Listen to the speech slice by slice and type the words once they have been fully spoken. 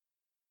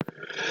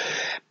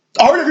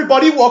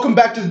everybody. Welcome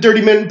back to the Dirty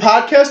Mitten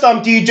Podcast.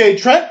 I'm DJ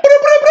Trent.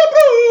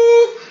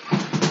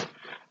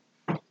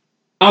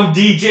 I'm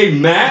DJ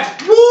Matt.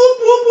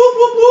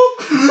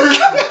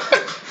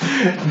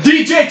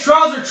 DJ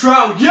Trouser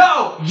Trout.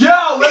 Yo,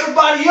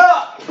 everybody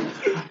up.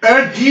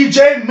 And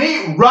DJ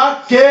Meat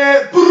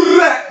Rocket.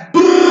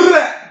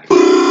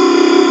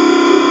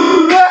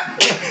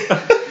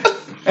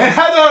 And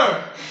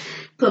Heather.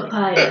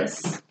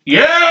 Papayas.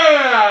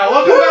 Yeah,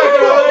 welcome back,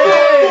 everybody.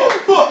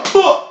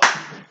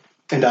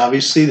 And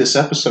obviously, this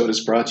episode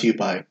is brought to you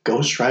by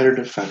Ghost Rider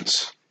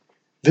Defense.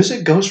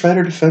 Visit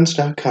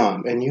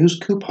GhostRiderDefense.com and use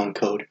coupon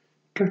code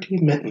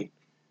DirtyMitten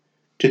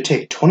to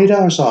take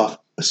 $20 off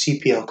a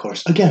CPL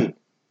course. Again,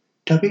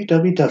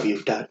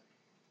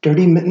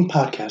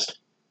 www.DirtyMittenPodcast.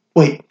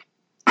 Wait.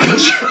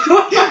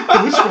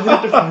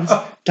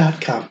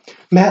 GhostRiderDefense.com.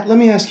 Matt, let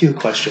me ask you a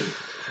question.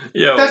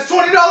 Yo. That's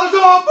 $20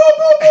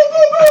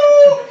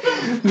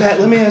 off. Matt,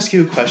 let me ask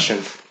you a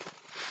question.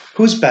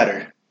 Who's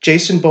better,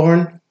 Jason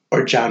Bourne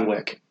or John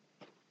Wick?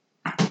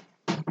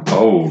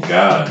 Oh,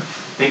 God.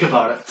 Think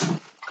about it.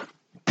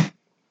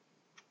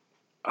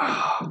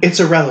 It's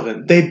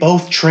irrelevant. They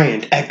both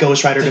trained at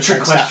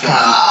GhostRiderDefense.com.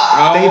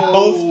 Oh. They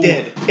both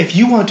did. If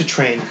you want to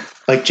train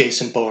like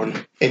Jason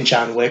Bourne and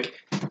John Wick,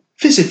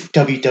 visit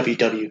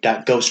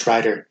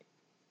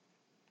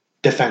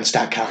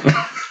www.ghostrider.defense.com.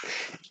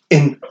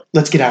 And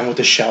let's get on with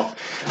the show.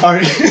 All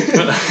right.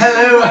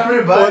 Hello,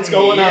 everybody. What's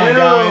going on,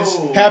 guys?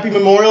 Happy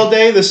Memorial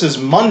Day. This is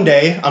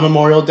Monday on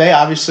Memorial Day.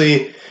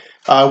 Obviously,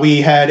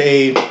 we had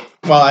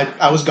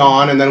I was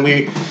gone, and then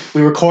we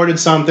recorded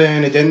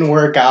something. It didn't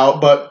work out,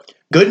 but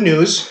good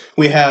news.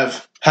 We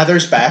have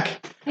Heather's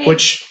back,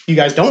 which you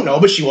guys don't know,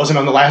 but she wasn't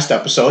on the last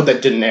episode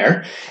that didn't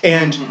air.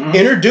 And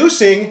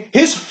introducing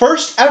his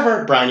first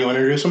ever... Brian, you want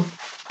to introduce him?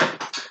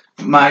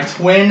 My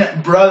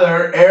twin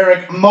brother,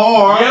 Eric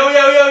Moore. Yo.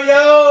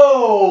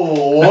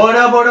 What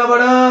up?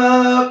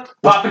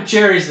 Popping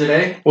cherries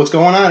today. What's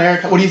going on,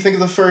 Eric? What do you think of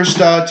the first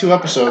two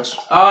episodes?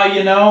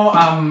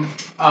 I'm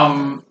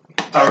a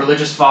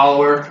religious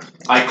follower.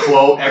 I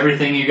quote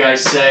everything you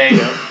guys say.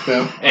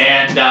 Yeah.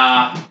 And,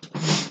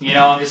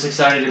 I'm just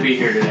excited to be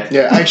here today.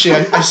 Yeah, actually,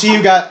 I see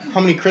you got how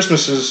many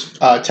Christmases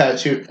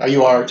tattooed?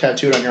 You are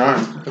tattooed on your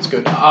arm. That's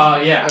good.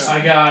 Yeah. I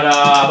got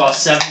about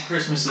 7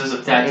 Christmases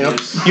of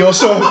tattoos. Yep. You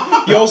also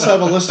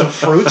have a list of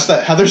fruits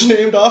that Heather's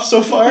named off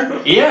so far.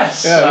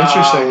 Yes. Yeah,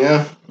 interesting.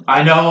 Yeah.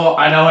 I know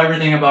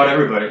everything about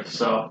everybody.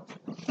 So.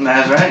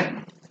 That's right.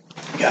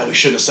 God, we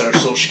shouldn't have said our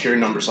social security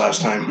numbers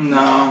last time.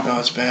 No. No,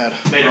 it's bad.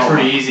 Made it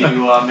pretty easy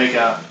to make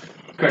a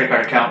credit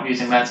card account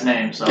using Matt's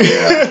name. So.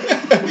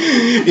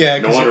 Yeah.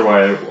 No wonder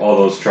why all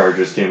those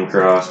charges came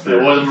across.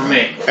 It wasn't for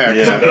me.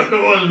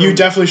 Yeah. You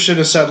definitely should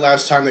have said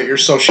last time that your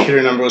social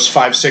security number was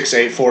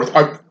 5684.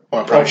 I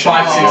probably should.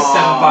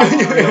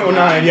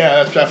 5675309.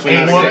 Yeah, that's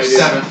definitely not a good idea.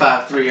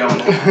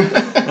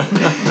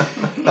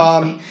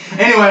 8175309.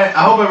 Anyway,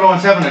 I hope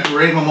everyone's having a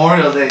great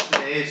Memorial Day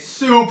today. It's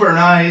super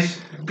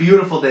nice.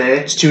 Beautiful day.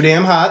 It's too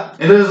damn hot.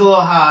 It is a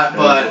little hot,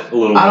 but I don't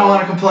warm.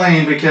 want to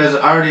complain because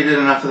I already did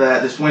enough of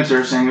that this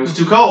winter saying it was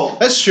too cold.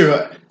 That's true.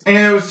 And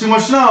it was too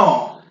much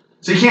snow.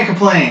 So you can't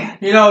complain.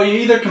 You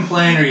either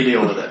complain or you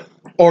deal with it.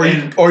 Or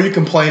you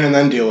complain and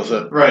then deal with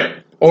it.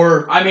 Right.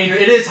 Or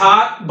it is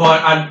hot,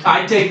 but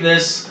I'd take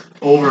this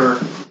over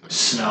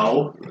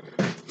snow,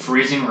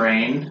 freezing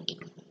rain,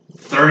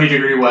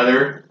 30-degree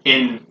weather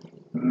in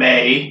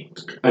May.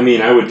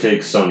 I would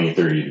take sunny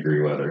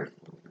 30-degree weather.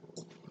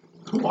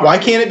 why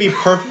can't it be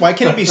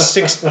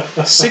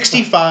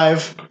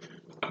 65,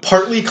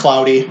 partly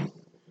cloudy,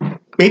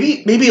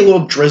 maybe a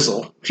little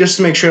drizzle, just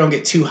to make sure I don't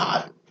get too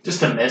hot.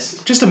 Just a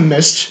mist. Just a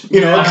mist,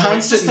 a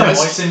constant just to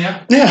mist. moisten you.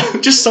 Yeah,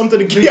 just something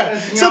to keep,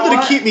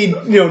 to keep me,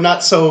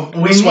 not so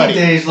We sweaty. need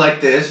days like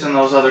this and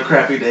those other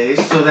crappy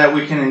days so that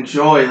we can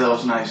enjoy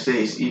those nice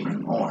days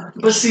even more.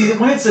 But see,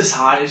 when it's this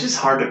hot, it's just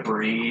hard to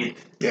breathe.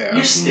 Yeah.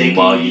 You're sticky.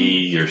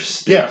 Muggy, you're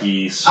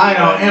sticky, I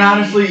know, and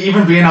honestly,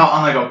 even being out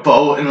on a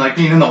boat and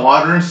being in the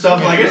water and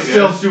stuff, it's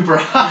still super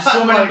hot. You're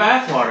swimming in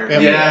bathwater.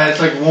 Yeah, it's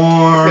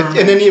warm.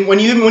 And then when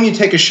you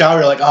take a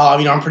shower, you're like, oh,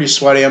 I'm pretty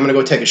sweaty. I'm gonna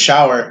go take a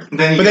shower.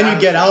 Then you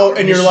get out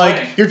and you're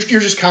like, you're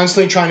just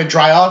constantly trying to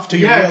dry off till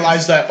you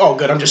realize that, oh,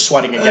 good, I'm just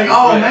sweating again.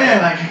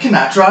 Man, I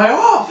cannot dry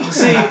off.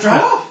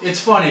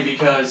 It's funny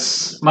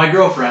because my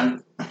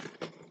girlfriend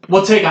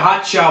will take a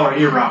hot shower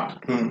year round.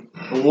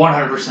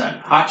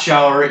 100%. Hot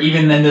shower,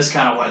 even in this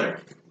kind of weather.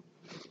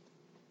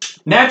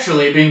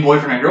 Naturally, being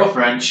boyfriend and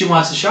girlfriend, she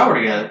wants to shower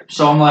together.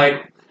 So I'm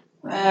like,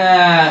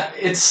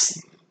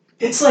 it's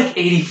like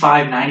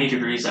 85, 90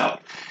 degrees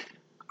out.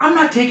 I'm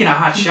not taking a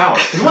hot shower.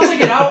 Because once I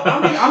get out,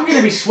 I'm going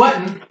to be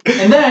sweating,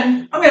 and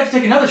then I'm going to have to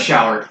take another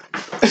shower.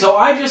 So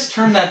I just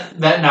turn that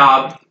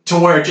knob to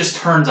where it just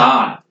turns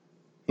on.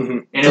 Mm-hmm.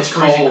 And it's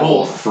freezing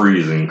cold.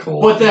 Freezing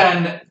cold. But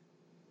then,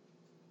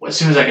 as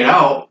soon as I get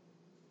out,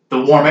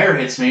 the warm air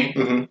hits me,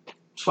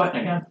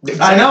 sweating again.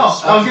 I know.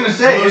 I was gonna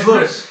say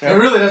Lose. it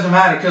really doesn't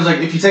matter because like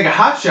if you take a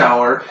hot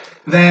shower,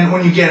 then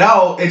when you get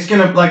out, it's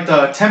gonna like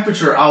the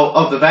temperature out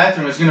of the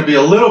bathroom is gonna be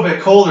a little bit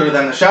colder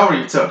than the shower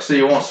you took, so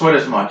you won't sweat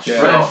as much.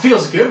 Yeah. Right. It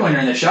feels good when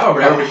you're in the shower,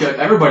 but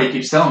everybody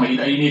keeps telling me,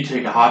 you need to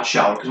take a hot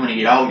shower because when you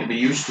get out, you'll be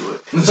used to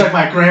it. It's like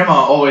my grandma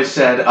always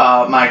said.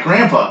 My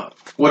grandpa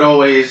would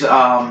always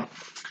on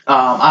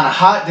a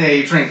hot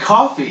day drink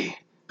coffee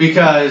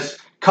because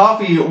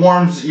coffee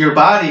warms your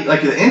body,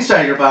 like the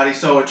inside of your body,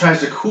 so it tries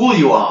to cool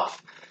you off.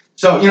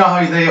 So you know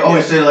how they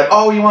always say like,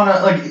 oh, you want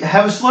to like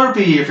have a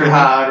Slurpee if you're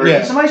hot, or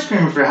eat some ice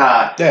cream if you're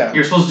hot. Yeah.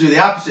 You're supposed to do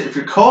the opposite. If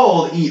you're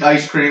cold, eat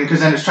ice cream because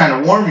then it's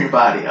trying to warm your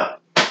body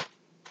up.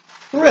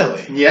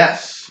 Really?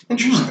 Yes.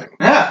 Interesting.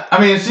 Yeah.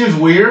 I mean, it seems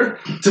weird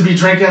to be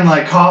drinking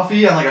like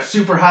coffee on like a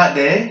super hot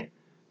day,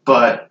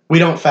 but We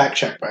don't fact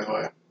check, by the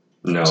way.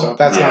 No. So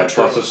that's not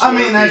true. plus a I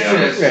mean, that's Slurpee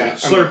just- yeah.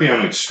 Slurpee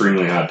on an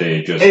extremely hot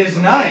day just it's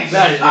nice.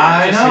 That is-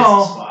 I it just hits the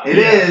know spot. it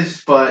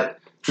is, but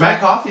try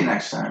coffee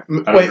next time.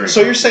 don't Wait, drink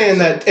so you're coffee. saying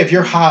that if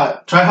you're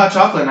hot, Try hot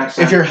chocolate next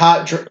time. if you're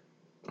hot,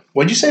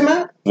 what'd you say,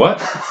 Matt? What?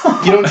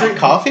 You don't drink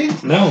coffee?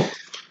 No.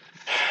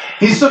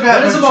 He's still got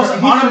That is the most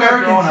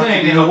un-American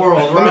thing in the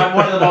world. We're on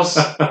one of the most,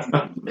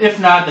 if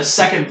not the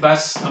second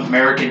best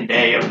American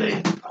day of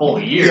the whole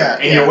year, Yeah,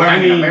 and you're yeah. wearing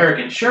I mean- an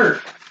American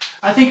shirt.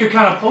 I think you're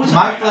kind of posing.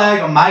 My right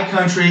flag, my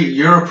country,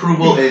 your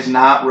approval is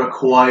not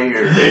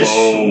required. This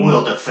Whoa.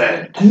 will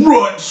defend.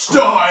 Grunt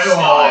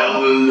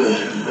style.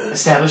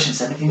 Established in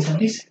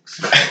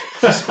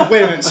 1776.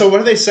 Wait a minute. So what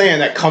are they saying?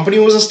 That company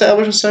was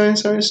established in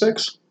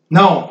 1776?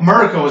 No,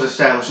 America was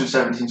established in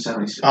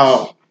 1776.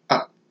 Oh.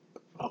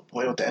 Oh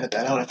boy, I'll edit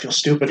that out. I feel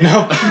stupid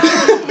now.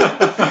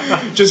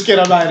 Just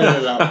kidding. I'm not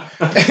editing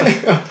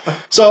it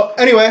out. So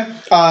anyway,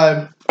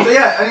 So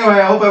yeah, anyway,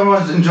 I hope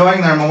everyone's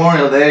enjoying their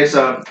Memorial Day. It's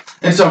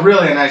a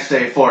really nice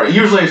day for it.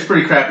 Usually it's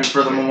pretty crappy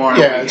for the Memorial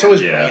yeah, it's weekend.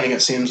 always Yeah. raining.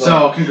 It seems like.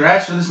 So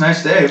congrats for this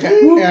nice day.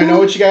 Yeah, I know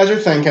what you guys are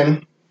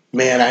thinking.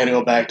 Man, I gotta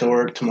go back to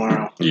work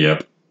tomorrow.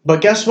 Yep.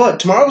 But guess what?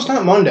 Tomorrow's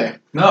not Monday.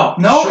 No,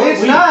 No, short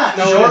it's week. not.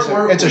 No, Short it isn't.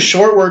 work It's a week.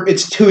 short work.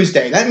 It's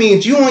Tuesday. That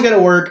means you only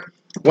gotta work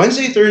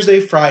Wednesday, Thursday,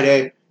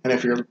 Friday, and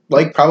if you're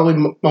like probably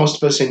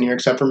most of us in here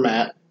except for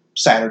Matt,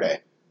 Saturday.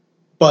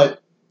 But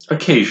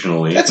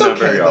Occasionally. That's not okay,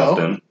 very though.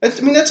 often.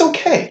 that's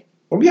okay.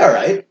 We'll be all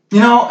right. You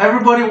know,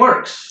 everybody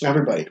works.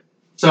 Everybody,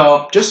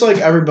 So just like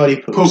everybody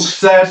poops. poops.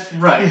 That's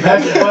right.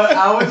 That's what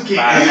I was getting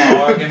at.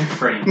 Dog and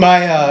free.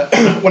 My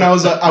when I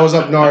was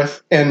up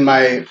north and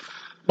my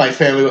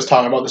family was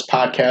talking about this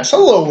podcast.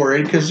 I'm a little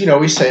worried because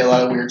we say a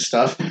lot of weird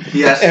stuff.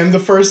 Yes. And the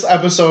first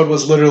episode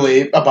was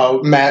literally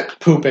about Matt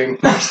pooping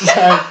most of the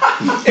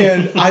time.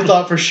 And I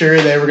thought for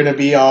sure they were gonna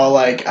be all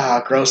like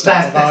grossed out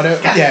That's about it.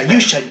 disgusting. Yeah, you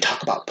shouldn't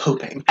talk about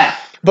pooping.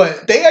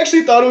 But they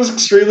actually thought it was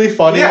extremely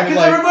funny. Yeah, and,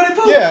 because like, everybody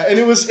poops. yeah, and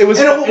it was And It's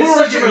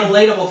such a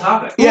relatable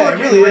topic. Yeah, We're it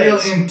really getting real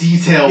is. in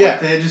detail Yeah.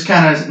 with it. Just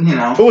kind of,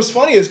 But what's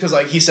funny is because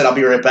like he said I'll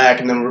be right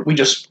back, and then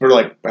we're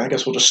like, I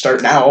guess we'll just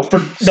start now for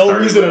no Start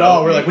reason at without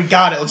all. We're me. like, we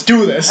got it, let's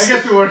do this. I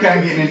guess we were kind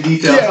of getting in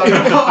detail.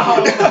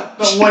 Yeah.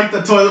 Don't wipe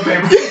the toilet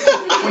paper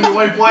when you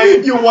wipe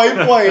white. You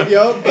wipe white,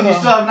 yep. And you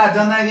still have not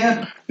done that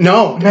yet?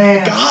 No.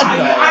 Man. God,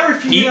 no. I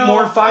refuse. Eat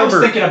more I fiber.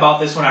 was thinking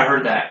about this when I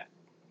heard that,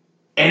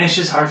 and it's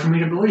just hard for me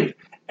to believe.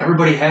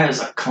 Everybody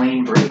has a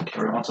clean break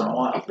every once in a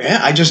while.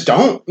 Yeah, I just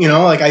don't.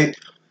 Like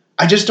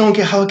I just don't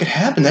get how it could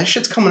happen. That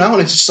shit's coming out,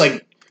 and it's just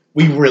like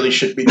we really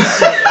should be doing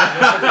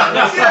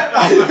that.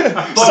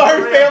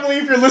 Sorry, family,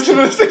 if you're listening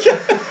to this again.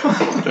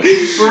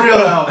 For real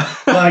though,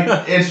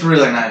 like it's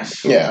really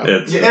nice. Yeah.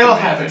 It'll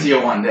happen to you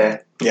one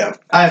day. Yeah.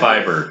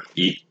 Fiber.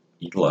 Eat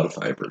a lot of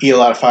fiber. Eat a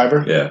lot of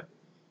fiber? Yeah.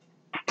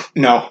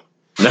 No.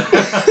 It's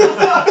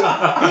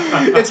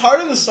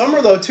hard in the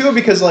summer though too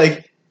because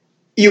like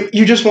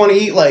you just want to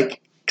eat like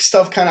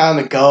stuff kind of on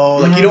the go.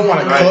 Like you don't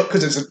want to Right. cook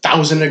because it's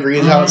 1,000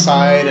 degrees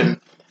outside. And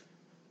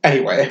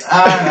anyway.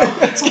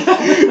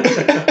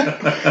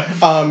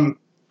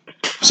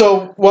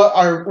 So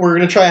we're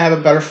gonna try and have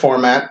a better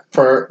format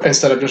for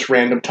instead of just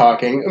random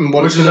talking. And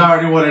Which is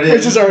already what it is.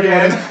 Which is already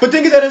what it is. But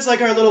think of that as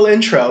like our little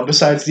intro,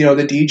 besides the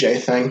DJ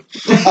thing.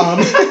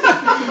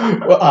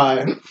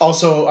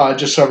 Also,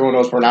 just so everyone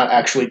knows, we're not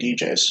actually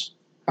DJs.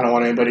 I don't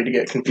want anybody to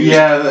get confused.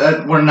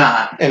 Yeah, we're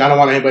not. And I don't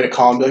want anybody to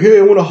call and be like, hey,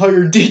 I want to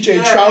hire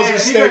DJ Trouser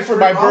Snake for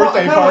my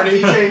birthday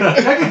party. Can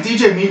I get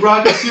DJ Meat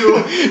Rocket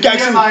too?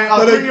 Actually, my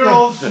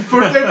 3-year-old's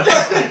birthday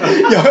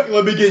party. Yeah,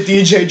 let me get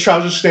DJ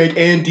Trouser Snake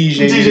and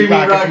DJ Meat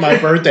Rocket for my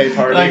birthday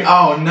party. Like,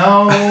 oh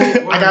no.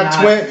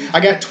 I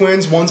got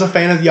twins. One's a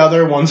fan of the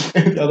other. One's a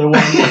fan of the other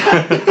one.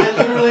 I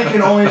literally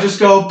can only just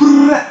go. So.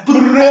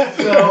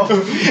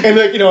 And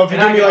like if you give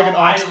me like an aux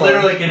I cord.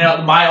 literally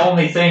can. My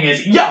only thing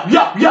is yo.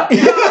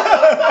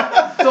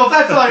 So if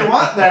that's all you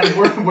want,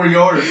 then we're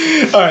yours.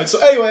 All right. So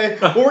anyway,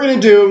 what we're gonna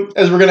do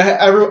is we're gonna have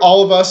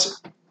all of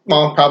us.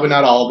 Well, probably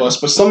not all of us,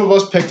 but some of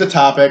us picked a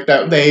topic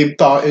that they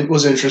thought it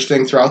was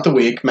interesting throughout the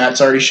week.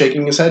 Matt's already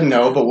shaking his head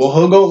no, but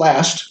he'll go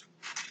last.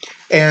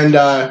 And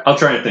I'll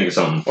try and think of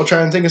something. we'll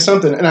try and think of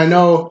something. And I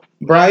know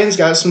Brian's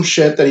got some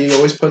shit that he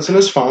always puts in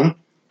his phone.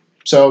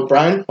 So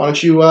Brian, why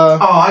don't you? Oh,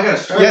 I gotta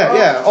start.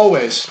 Yeah,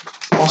 always.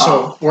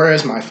 Also, where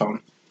is my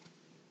phone?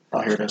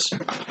 Oh, here it is.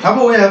 How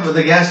about we have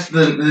the guest,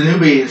 the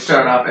newbie,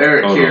 start off,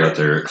 Eric Oh, here no, that's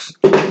Eric's.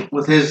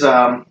 with his.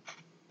 I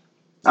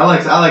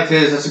liked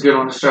his. That's a good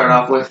one to start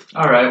off with.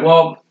 All right.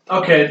 Well,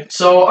 okay.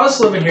 So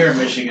us living here in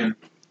Michigan,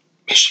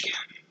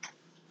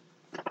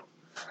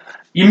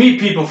 you meet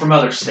people from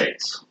other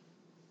states,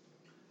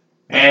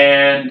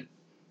 and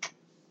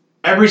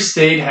every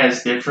state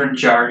has different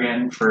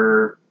jargon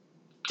for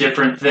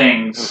different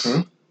things,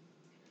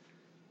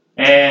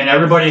 and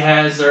everybody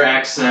has their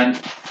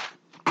accent.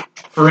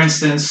 For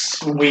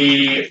instance,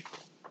 we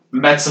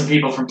met some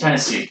people from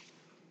Tennessee.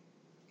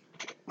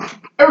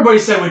 Everybody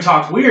said we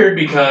talked weird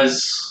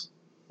because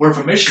we're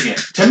from Michigan.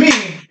 To me,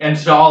 and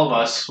to all of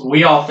us,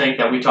 we all think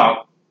that we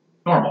talk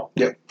normal.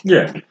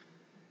 Yeah.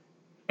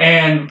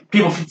 And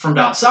people from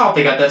down south,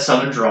 they got that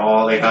southern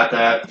drawl, they got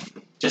that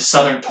just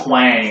southern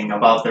twang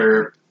about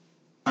their...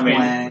 I mean,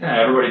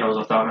 yeah, everybody knows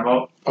what I'm talking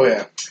about. Oh,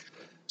 yeah.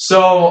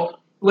 So,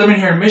 living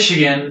here in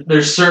Michigan,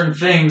 there's certain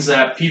things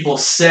that people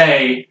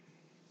say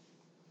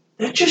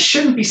that just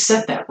shouldn't be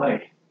said that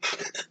way.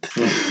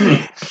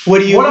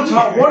 What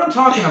I'm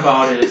talking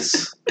about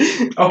is,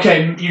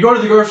 okay, you go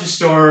to the grocery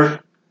store,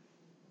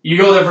 you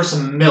go there for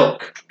some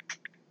milk.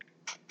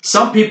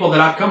 Some people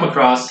that I've come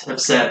across have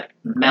said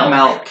milk.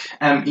 Melk.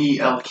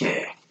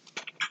 M-E-L-K.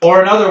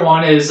 Or another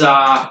one is,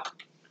 oh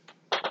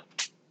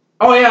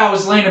yeah, I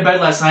was laying in bed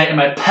last night and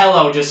my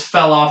pillow just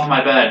fell off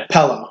my bed.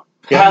 Pillow.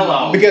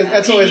 Pillow. Because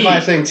that's always my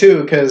thing,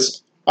 too,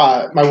 because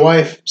my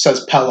wife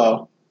says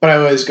pillow, but I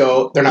always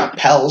go, they're not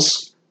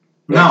pels.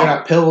 No. They're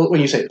not pills.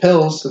 When you say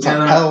pills, it's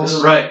not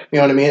pels. Right. You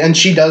know what I mean? And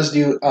she does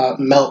do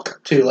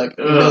milk, too, like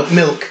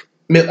milk.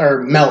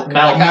 Milk. Milk.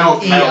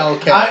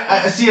 M-E-L-K.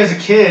 I see. As a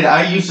kid,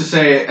 I used to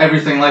say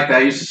everything like that.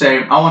 I used to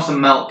say, "I want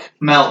some milk,"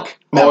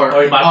 or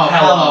Or my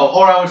pillow.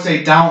 or I would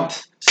say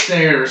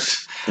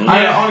downstairs.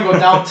 I want to go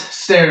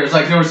downstairs.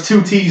 Like there was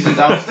 2 T's in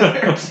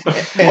downstairs.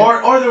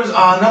 or there was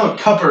another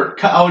cupboard.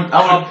 Cupboard.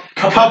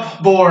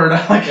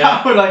 Like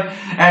I would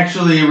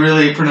actually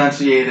really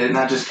pronunciate it,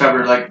 not just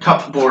cupboard, like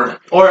cupboard.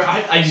 Or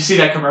I just see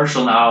that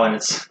commercial now and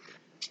it's,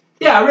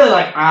 yeah, I really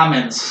like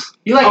almonds.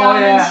 You like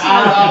almonds? Yeah,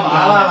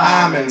 I love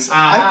almonds. Is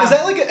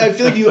that like? I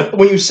feel like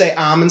when you say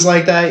almonds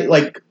like that,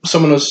 like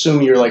someone will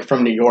assume you're like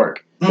from New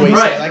York. When you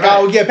say, like,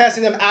 oh yeah,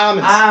 passing them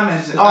almonds.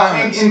 Almonds.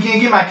 Almonds. And can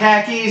you get my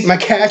khakis? My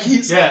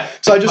khakis. Yeah.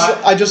 So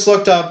I just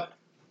looked up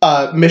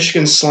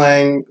Michigan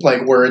slang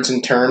like words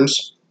and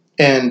terms,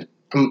 and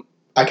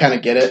I kind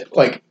of get it.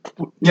 Like,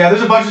 yeah,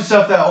 there's a bunch of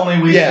stuff that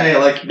only we say.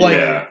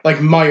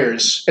 Like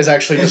Myers is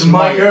actually It's just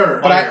Meyer.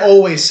 But I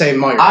always say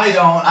Myers. I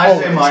don't. I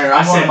say Always. Meyer.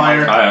 I'm more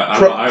Meyer. I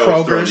always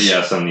throw Kroger's. the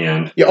S on the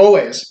end. Yeah,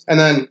 always. And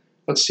then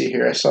let's see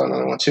here. I saw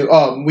another one too.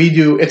 We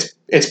do.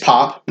 It's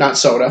pop, not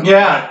soda.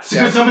 Yeah.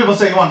 Because some people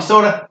say, "You want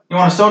soda? You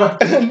want a soda?"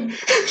 And then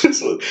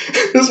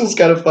this was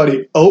kind of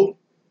funny.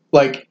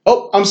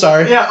 I'm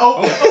sorry. Yeah.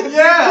 Oh.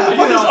 Yeah.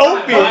 What does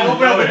oat mean? I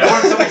open up the door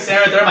and somebody's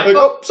standing right there. I'm like,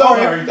 Like,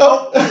 sorry.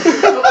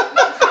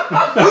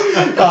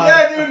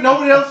 Yeah, dude.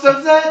 Nobody else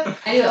says that.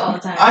 I do it all the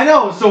time. I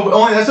know. So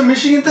only that's a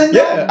Michigan thing.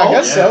 Yeah, I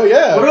guess so.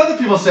 Yeah. What do other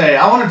people say?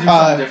 I want to do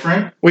something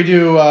different. We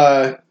do.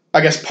 I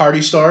guess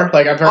party store.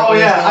 Like apparently. Oh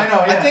yeah, I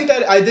know.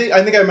 Yeah. I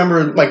think I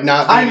remember like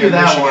not being I knew in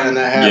that Michigan one. and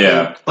that happened.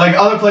 Yeah. Like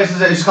other places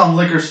that just call them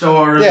liquor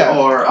stores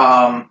or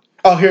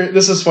Oh, here,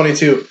 this is funny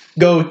too.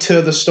 Go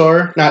to the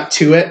store, not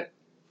to it.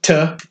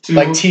 To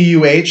like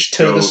TUH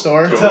to the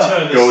store. Go to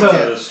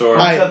the store.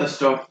 to the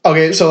store.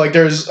 Okay, so like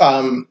there's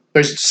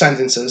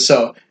sentences.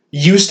 So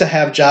used to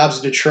have jobs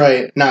in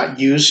Detroit, not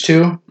used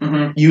to.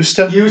 Mm-hmm. Used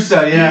to. Yeah. Used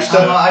to.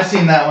 I've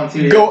seen that one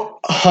too. Go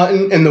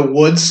hunting in the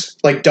woods,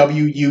 like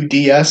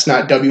WUDS,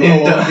 not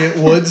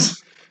WOO,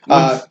 woods.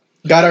 Got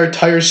our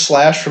tires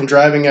slashed from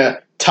driving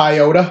a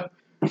Toyota.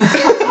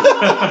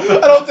 I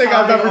don't think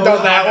I've ever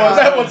done that one.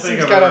 That one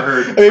seems kind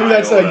of. Maybe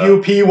that's a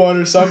UP one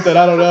or something.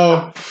 I don't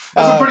know.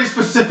 That's a pretty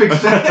specific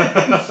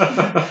sentence.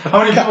 How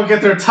many people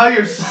get their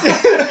tires?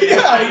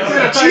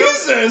 Yeah,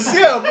 Jesus.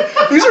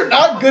 Yeah, these are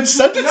not good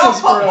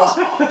sentences for us.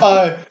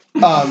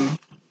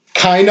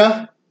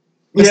 Kinda.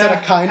 Instead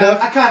of kinda.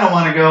 I kind of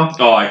want to go.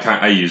 Oh,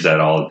 I use that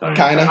all the time.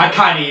 Kinda. I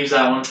kind of use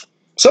that one.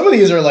 Some of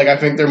these are like I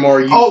think they're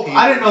more. Oh,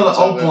 I didn't know the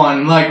oop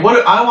one. Like,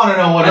 what I want to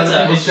know what That's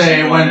other people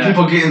say when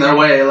people get in their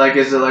way. Like,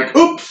 is it like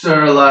oops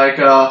or like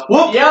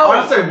whoop? Yeah. Or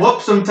I say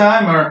whoop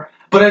sometime,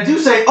 but I do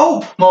say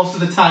oop most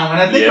of the time when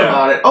I think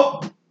about it.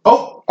 Oh.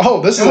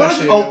 Oh, this is And what does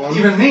actually. oop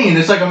even mean?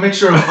 It's like a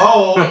mixture of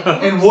oh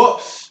and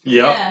whoops.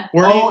 Yep. Yeah.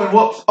 And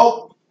whoops.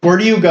 Oh. Where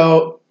do you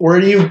go? Where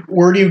do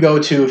you go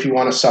to if you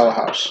want to sell a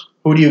house?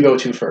 Who do you go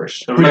to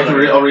first? A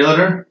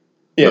realtor?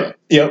 Yeah.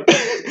 Yep.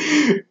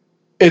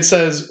 It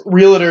says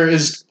realtor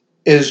is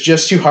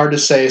just too hard to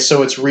say,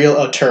 so it's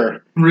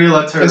realtor.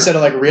 Realtor. Instead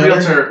of like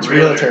realtor. It's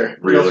realtor.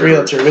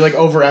 We like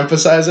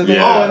overemphasize it.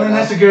 Yeah. Oh, and then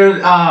that's a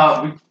good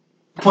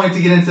point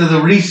to get into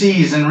the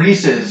Reese's and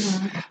Reese's.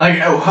 Like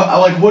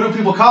what do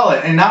people call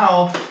it? And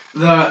now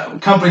the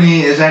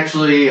company is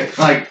actually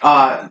like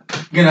gonna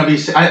be.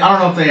 I don't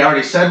know if they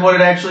already said what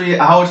it actually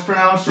how it's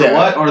pronounced or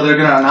what, or they're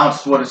gonna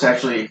announce what it's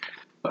actually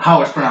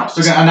how it's pronounced.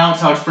 They're gonna announce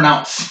how it's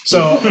pronounced.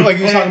 So, like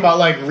you're talking about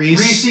like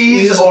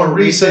Reese's or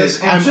Reese's.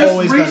 And I've just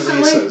always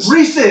recently, been Reese's.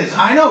 Reese's.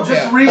 I know.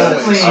 Just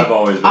recently,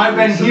 I've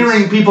been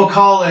hearing people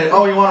call it.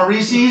 Oh, you want a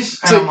Reese's?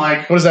 And So, I'm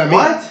like, what does that mean?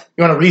 What?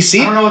 You want a I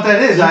receipt? don't know what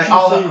that is. Did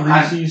you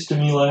say Reese's to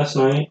me last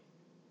night?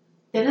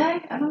 Did I?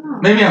 I don't know.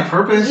 Maybe on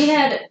purpose. We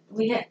had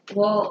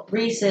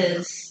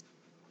Reese's,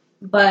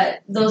 but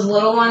those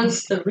little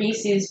ones, the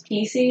Reese's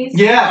Pieces.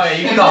 Yeah. Oh, yeah,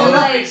 you and can call those-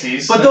 those like-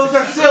 Reese's. But those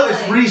are still,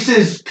 it's Like-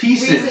 Reese's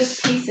Pieces. Reese's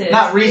Pieces.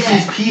 Not Reese's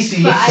Yeah.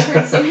 Pieces. But I've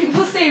heard some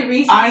people say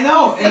Reese's. I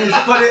know, and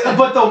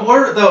but the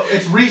word though,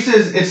 it's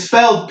Reese's. It's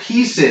spelled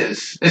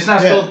pieces. It's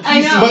not Yeah. spelled I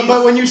pieces. know.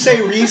 But when you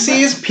say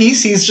Reese's,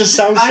 Pieces just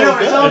sounds so I know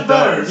good. it sounds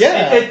better.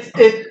 Yeah.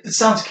 It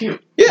sounds cute.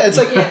 Yeah, it's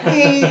like, Yeah.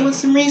 hey, you want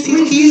some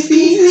Reese's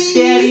Pieces?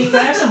 Daddy, can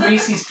I have some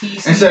Reese's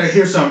Pieces? Instead of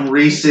here's some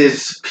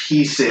Reese's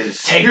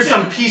Pieces. Take Here's that.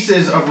 some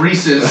pieces of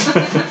Reese's.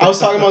 I was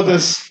talking about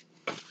this.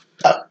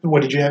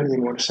 What did you have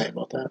anything more to say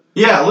about that?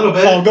 Yeah, a little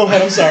bit. Oh, go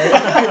ahead. I'm sorry. Go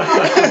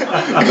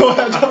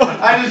ahead.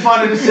 I just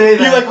wanted to say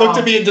that. You like looked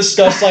at me in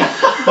disgust, like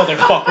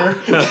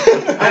motherfucker.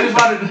 I just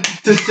wanted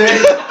to say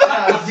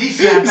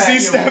Z-snap at you,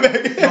 Z-snap. you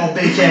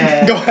bitch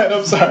ass. Go ahead.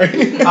 I'm sorry.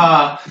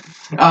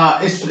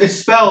 It's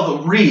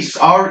spelled Reese,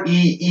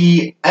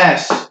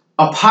 R-E-E-S,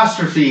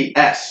 apostrophe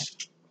S.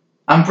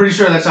 I'm pretty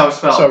sure that's how it's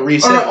spelled. So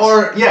Reese's.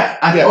 Or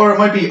it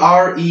might be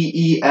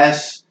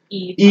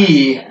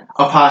R-E-E-S-E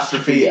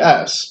apostrophe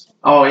S.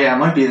 Oh yeah, it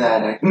might be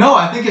that. No,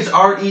 I think it's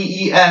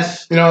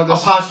R-E-E-S You know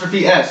this.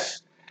 apostrophe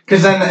S.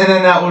 Because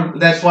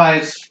that's why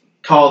it's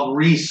called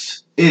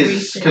Reese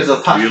is because the Are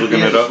you apostrophe looking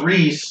it is up?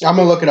 Reese I'm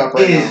gonna look it up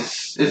right now.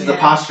 is the Yeah.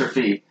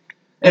 apostrophe.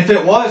 If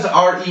it was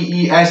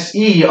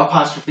R-E-E-S-E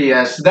apostrophe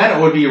S, then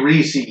it would be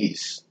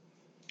Reese's.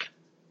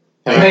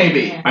 Yeah.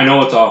 Maybe. Yeah. I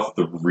know it's off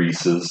the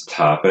Reese's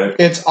topic.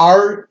 It's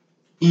R.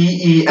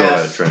 E-E-S Go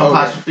ahead, Trent.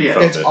 apostrophe S.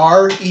 Okay. It's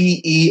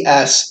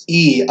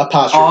R-E-E-S-E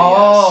apostrophe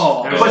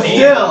Oh,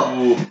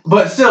 S.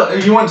 but still,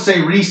 you wouldn't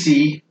say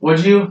Reese,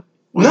 would you?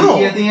 With No.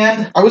 the E at the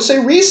end? I would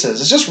say Reese's.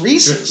 It's just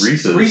Reese's. Just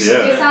Reese's, Reese's.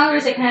 It yeah.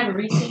 sounds like kind of a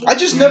Reese's. I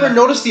just never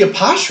noticed the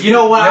apostrophe. You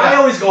know what? I Yeah.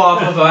 always go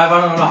off of if I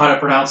don't know how to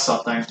pronounce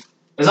something.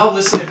 Is I'll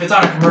listen if it's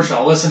on a commercial.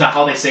 I'll listen to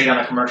how they say it on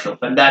a commercial,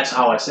 and that's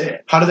how I say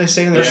it. How do they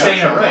say it in They're their saying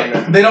it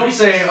right. They don't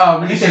say I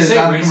think they Reese's say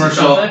on the Reese's,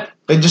 commercial. don't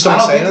They just I don't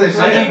don't say think it. they say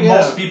they? I it. think Yeah.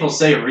 most people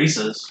say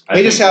Reese's.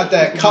 They just have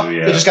that cup.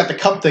 Yeah. They just got the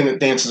cup thing that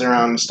dances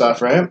around and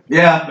stuff, right?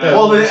 Yeah. Yeah.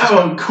 Well, they have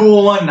a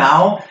cool one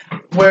now, and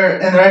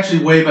they're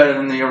actually way better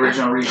than the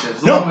original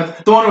Reese's. The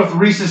one with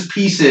Reese's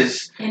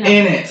Pieces in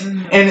it,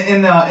 Mhm. and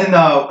in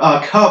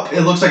the cup,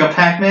 it looks like a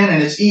Pac-Man,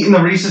 and it's eating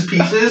the Reese's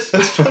Pieces,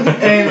 That's funny.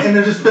 and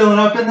they're just filling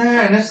up in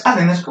there, and I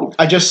think that's cool.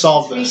 I just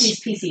solved Reese's this.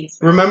 Pieces.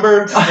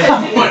 Remember?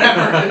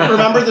 Whatever.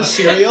 Remember the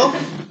cereal?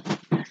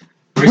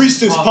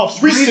 Reese's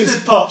Puffs. Reese's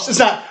Reese's Puffs. It's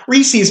not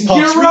Reese's Puffs.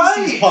 You're right.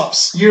 Reese's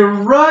Puffs. You're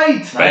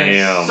right.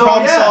 Bam. So,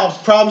 Problem yeah.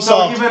 solved. Problem So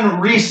solved. even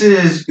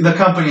Reese's, the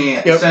company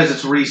Yep. says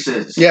it's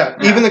Reese's. Yeah,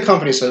 even the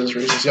company says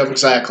Reese's. Yep,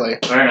 exactly.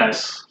 Very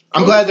nice.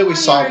 I'm glad that we What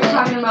was solved the one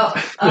that. you were talking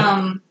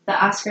about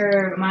the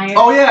Oscar Mayer.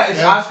 Oh yeah, it's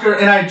Yeah. Oscar,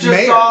 and I just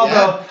Mayer, saw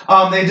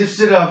yeah. they just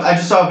did I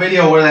just saw a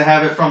video where they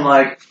have it from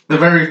like the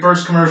very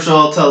first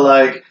commercial to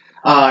like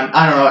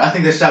I don't know, I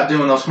think they stopped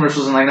doing those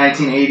commercials in like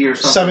 1980 or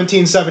something.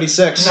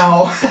 1776.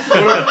 No.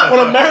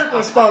 When America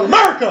was founded.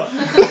 America!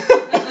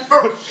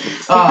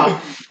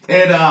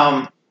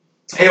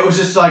 It was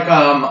just like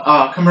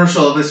a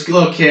commercial of this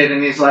little kid,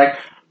 and he's like,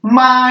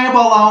 "My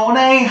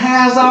baloney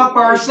has a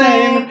first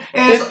name.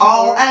 It's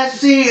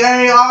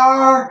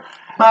O-S-C-A-R.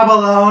 My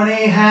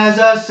baloney has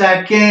a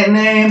second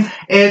name.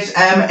 It's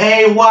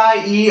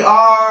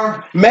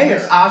M-A-Y-E-R. Mayer.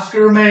 It's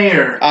Oscar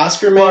Mayer."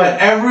 Oscar But Mayer.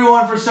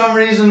 everyone, for some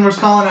reason, was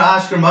calling it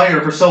Oscar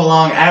Mayer for so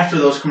long after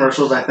those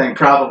commercials. I think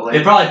probably.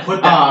 They probably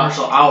put that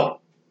commercial out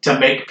to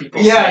make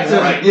people Yeah, say it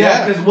right.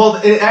 yeah,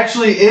 because it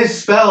actually is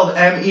spelled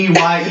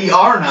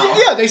M-E-Y-E-R now.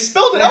 Yeah, they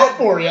spelled it out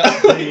for you.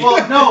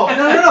 Well, no.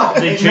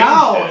 They changed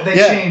Now it. they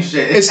Yeah. changed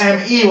it. It's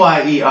It's-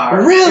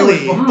 M-E-Y-E-R.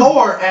 Really? It was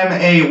before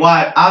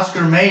M-A-Y,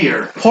 Oscar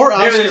Mayer. Poor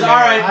There it Oscar is. Mayer. All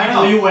right, I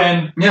people, know. you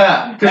win.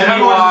 Yeah, because M-E-Y.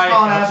 everyone was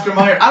calling Oscar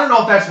Mayer. I don't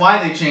know if that's why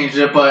they changed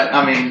it, but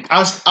I mean,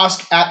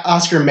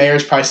 Oscar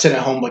Mayer's probably sitting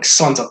at home like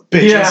sons of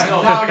bitches. yeah.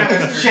 Now I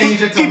gotta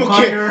change it to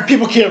Mayer.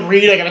 People can't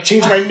read. I gotta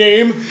change my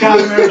name. God,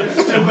 America's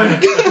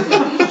stupid.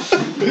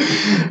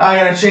 I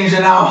gotta change it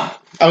now.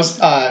 I was.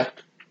 Are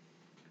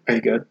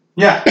you good?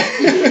 Yeah.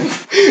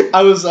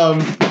 I was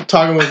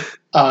talking with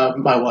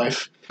my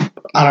wife on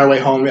our way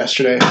home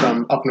yesterday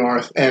from up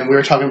north, and we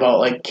were talking about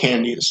like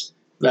candies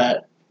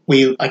that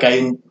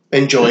I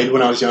enjoyed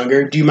when I was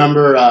younger. Do you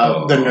remember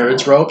the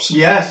Nerds ropes?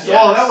 Yes.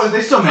 Yes. Oh,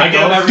 they still I make get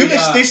them those. every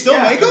Do they still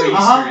yeah, make them? every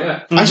Uh-huh.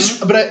 Easter, yeah. I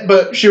just,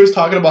 but she was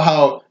talking about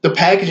how the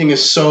packaging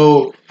is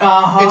so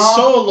it's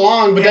so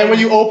long, but then when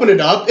you open it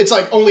up, it's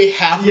like only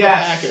half of the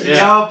package.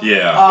 Yeah. Yep.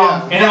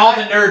 Yeah. And all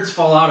the nerds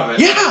fall out of it.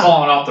 Yeah. They're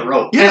falling off the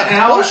rope. Yeah, and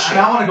I bullshit.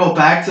 want to go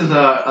back to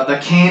the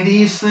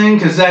candies thing,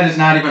 because that is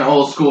not even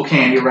old school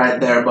candy right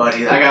there,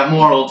 buddy. I got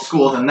more old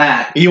school than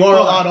that. You are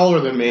a lot older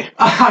than me.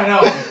 I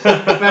know.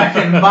 Back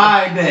in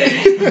my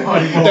day.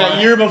 That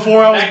year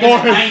before I was Back in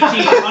born. the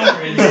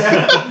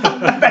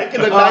 1900s. Back in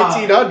the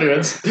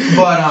 1900s.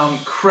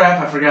 But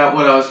crap, I forgot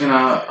what I was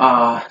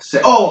gonna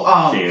say.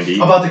 Candy.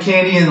 About the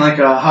candy and like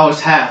how it's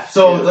half.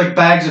 So like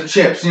bags of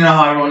chips. You know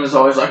how everyone is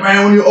always like,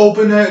 man, when you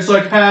open it, it's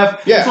like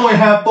half. Yeah. It's only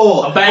half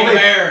full. A bag of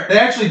air. They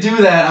actually do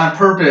that on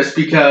purpose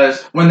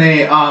because when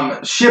they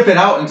ship it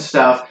out and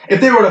stuff,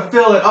 if they were to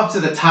fill it up to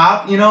the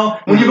top, you know,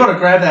 when you go to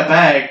grab that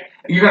bag,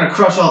 you're gonna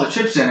crush all the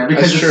chips in it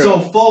because That's it's true. so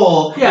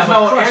full. Yeah, there's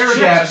but no crushed air chips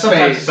gap are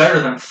sometimes space. better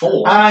than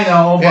full. I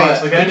know, Yeah,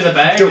 but Like into the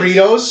bag.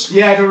 Doritos.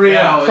 yeah, Doritos.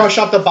 Yeah, Crush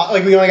up the bottom.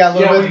 Like we only got a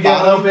little Yeah, bit we at the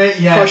got a little bottom. bit.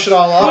 Yeah. Crush it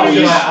all up. Oh, and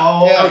yeah. just-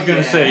 Oh, yeah. I was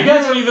gonna say, you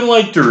guys don't even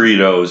like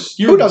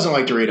Doritos. Who doesn't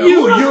like Doritos?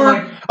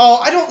 You're Oh,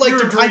 I don't like you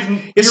were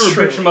Doritos. It's you were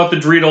true. bitching about the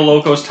Dorito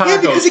Locos tacos.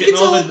 Yeah, because it getting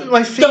gets all the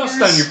my fingers.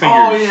 dust on your fingers.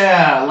 Oh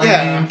yeah, like,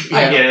 Yeah.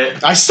 I get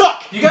it. I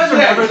suck. You guys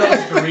remember those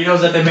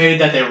Doritos that they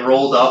made that they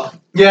rolled up?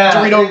 yeah.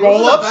 Dorito Those are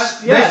roll-ups? the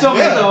best- They Yeah, still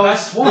make yeah. the those.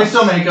 best They ones.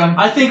 still make them.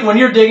 I think when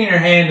you're digging your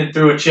hand in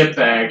through a chip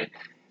bag,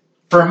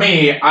 for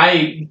me,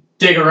 I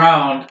dig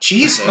around.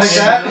 Jesus. Like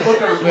that?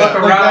 Look Like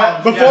around.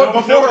 that? Before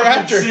or I can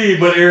after? see,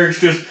 but Eric's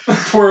just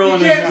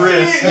twirling his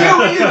wrist.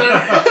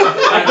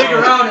 I dig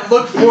around and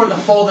look for the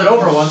folded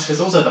over ones because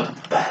those are the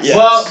best. Yes.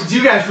 Well, do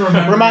you guys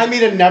remember? Remind me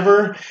to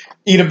never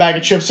eat a bag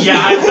of chips.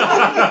 Yeah,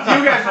 Do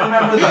you guys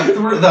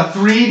remember the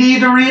 3D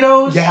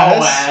Doritos?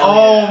 Yes.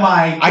 Oh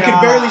my god. I could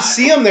barely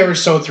see them. They were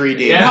so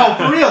 3D. Yeah.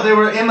 No, for real. They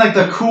were in like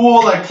the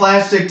cool like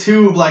plastic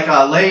tube like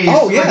Lay's.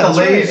 Oh, yeah, like the that's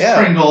right, Lay's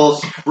yeah.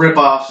 Pringles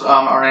ripoffs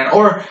are in.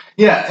 Or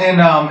yeah,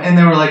 and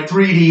they were like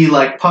 3D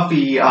like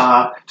puffy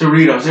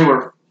Doritos. They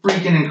were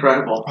freaking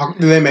incredible.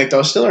 Do they make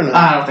those still or not?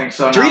 I don't think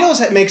so. No.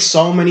 Doritos make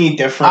so many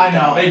different. I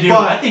know. They do.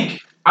 But- I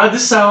think.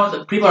 This sounds.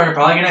 People are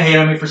probably gonna hate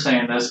on me for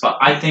saying this, but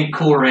I think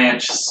Cool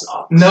Ranch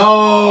sucks.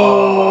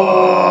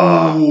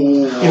 No.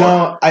 You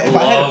know, if I had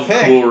Love to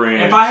pick, Cool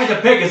Ranch. If I had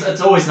to pick,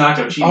 it's always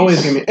nacho cheese.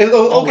 always give me. Okay,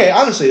 Always.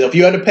 honestly though, if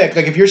you had to pick,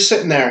 like if you're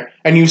sitting there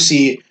and you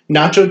see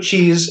nacho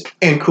cheese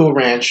and Cool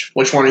Ranch,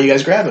 which one are you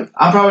guys grabbing?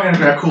 I'm probably gonna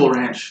grab Cool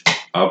Ranch.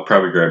 I'll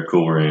probably grab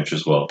Cool Ranch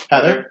as well.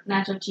 Heather,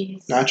 Nacho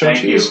cheese. nacho Thank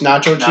cheese, you.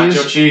 nacho cheese.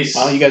 Nacho cheese.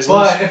 Well, you guys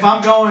lose. But if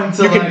I'm going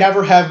to You like, can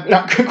never have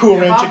Cool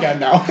If Ranch I'm- again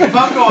now. if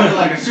I'm going to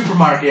like a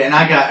supermarket and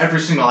I got every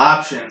single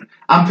option,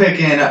 I'm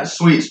picking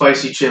sweet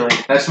spicy chili.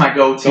 That's my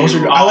go-to. Those are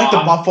good. I like the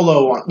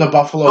buffalo one. The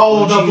buffalo.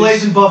 Oh, blue the cheese.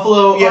 blazing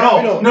buffalo. Yeah, I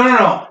Oh, know.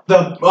 no.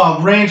 The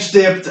ranch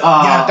dipped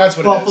Yeah, that's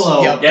what buffalo. it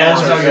is. Yep, Yeah,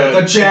 those those are are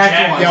good. The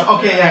jacked ones. Yep.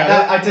 Okay,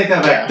 yeah, I take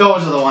that back. Yeah.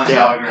 Those are the ones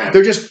Yeah. I would grab.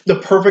 They're just the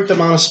perfect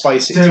amount of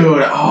spicy. Dude,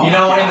 too. oh You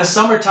know, my in the God.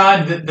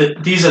 summertime,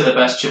 these are the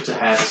best chips to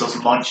have. Is those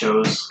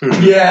Munchos.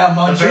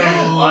 Yeah, Very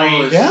light.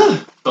 Munchos. Yeah.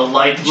 The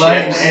light chips. Light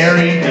and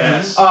airy.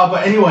 Yes.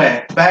 But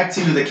anyway, back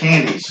to the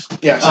candies.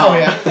 Yes. Oh, Oh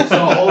yeah.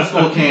 So old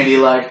school candy,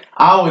 like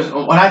I always,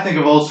 when I think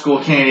of old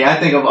school candy, I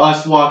think of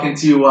us walking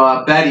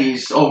to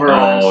Betty's over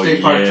on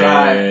State Park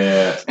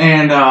Drive,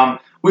 and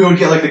we would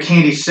get like the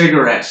candy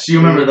cigarettes. Do you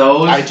remember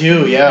those? I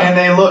do. Yeah. And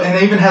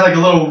they even had like a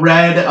little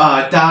red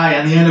dye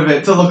on the end of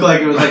it to look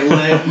like it was like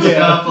lit and Yeah.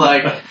 stuff.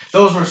 Like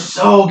those were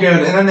so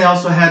good. And then they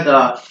also had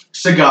the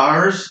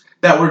cigars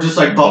that were just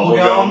like bubble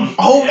gum.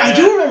 Oh, I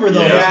do remember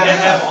those. Yeah. They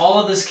have all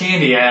of this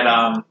candy at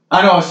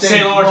I know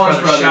St. Lawrence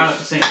Brothers. Shout out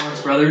to St.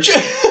 Lawrence Brothers.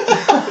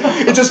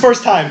 It's his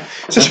first time.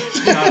 It's his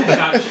first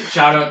time.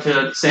 Shout out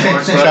to St.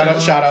 Lawrence Shout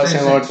Brothers. Shout out,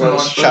 St. Lawrence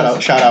Brothers.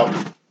 Shout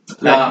out.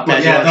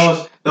 But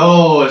yeah,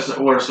 those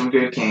were some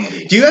good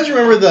candy. Do you guys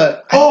remember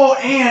the? Oh,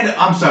 and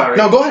I'm sorry.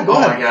 No, go ahead. Go Oh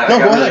ahead. my god, No, I got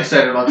go really ahead.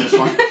 excited about this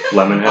one.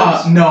 Lemon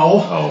heads.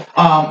 No,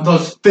 Oh.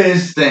 those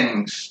fizz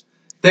things.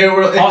 They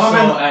come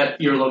Also in. at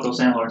your local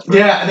St. Lawrence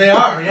Brothers. Yeah, they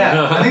are.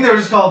 Yeah, I think they were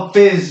just called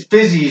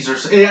fizzies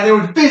or yeah, they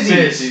were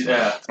fizzies.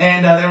 Yeah.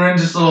 And they were in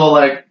just little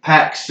like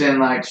packs and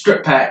like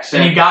strip packs.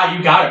 And you got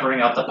to bring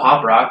up the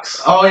Pop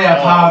Rocks. Oh yeah,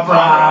 Oh, Pop Pop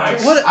Rocks.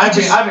 Rocks. What-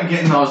 I've been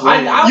getting those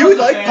lately. You wasn't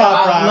a like fan Pop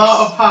of- Rocks. I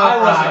love Pop I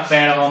wasn't a Rocks.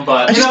 fan of them,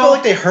 but I just You felt know-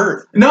 like they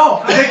hurt.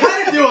 No, they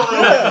kind of do a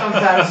little bit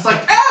sometimes. It's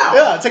like ow.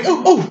 Yeah, it's like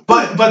oh.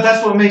 But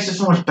that's what makes it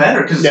so much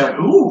better because it's Yeah. like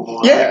ooh,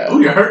 Yeah. like,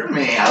 ooh, you're hurting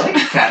me. I like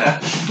it kind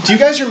of. Do you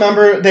guys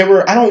remember they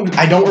were? I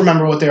don't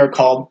remember what they were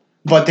called,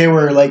 but they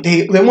were like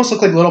they almost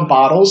looked like little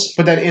bottles,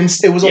 but then it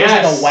was almost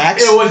like a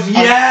wax. It was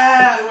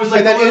it was like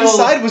and then the little,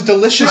 inside was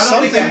delicious I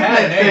don't think something. they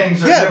had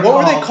things. Yeah, what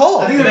were they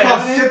called? I think Did they're they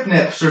called have sip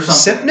nips or something.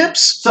 Sip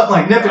nips? Something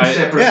like nip and I-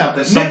 sip or yeah,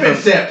 something. Nip and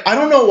sip. I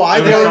don't know why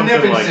It they was were something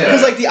nip and like sip.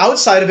 because that. like the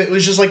outside of it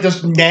was just like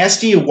this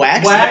nasty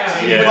wax.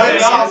 Wax. Yeah. But But the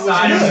inside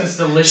inside was is good. just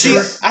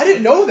delicious. See, I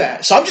didn't know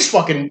that, so I'm just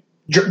fucking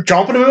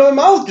jumping them in my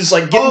mouth, just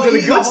like getting Oh, to the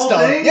eating the good whole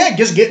stuff. thing? Yeah,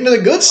 just getting to the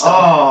good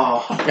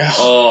stuff. Oh. Yeah.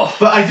 Oh.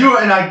 But I do,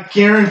 and I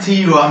guarantee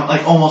you, I'm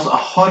like almost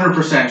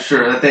 100%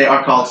 sure that they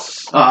are called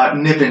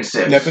nip and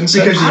sips. Nip and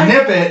sips? Because you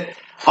nip it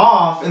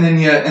off and then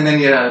you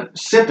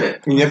sip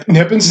it. Nip and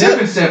Nip sip.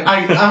 and sip.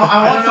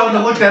 I want someone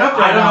to look that up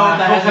right I don't now. know if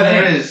that has a Hopefully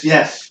name. there is.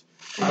 Yes.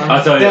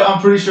 I'll tell you, I'm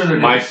pretty sure they're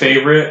my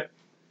favorite,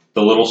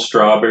 the little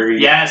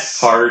strawberry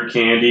Yes. hard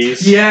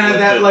candies. Yeah, with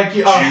that the like are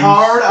juice.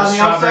 hard on the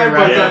strawberry outside,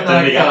 wrap. but Yeah, then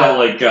then they got that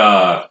like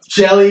like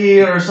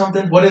jelly or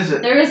something. What is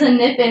it? There is a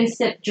nip and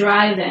sip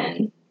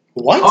drive-in.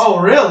 What?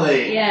 Oh,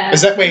 really? Yeah.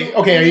 Is that wait?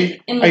 Okay,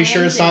 are you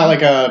sure it's not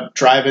like a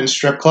drive-in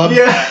strip club?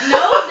 Yeah.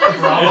 No, there's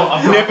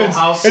Bravo. Nip and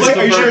House it's, with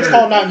are you the sure it's burger.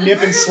 called not nip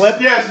and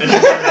slip? Yes.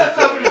 That's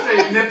what I'm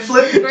gonna say. Nip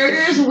slip.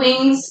 burgers,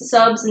 wings,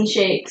 subs, and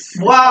shakes.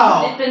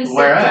 Wow. Nip and sip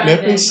Where at? Nip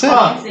drive-in. and sip.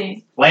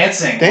 Lansing.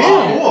 Lansing. Damn.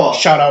 Oh, cool.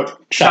 Shout out.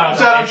 Shout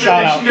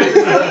Shout out.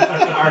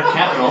 Our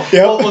capital.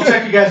 Yep. We'll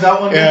check you guys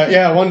out one day.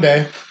 Yeah, one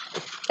day.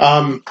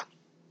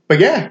 But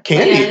yeah,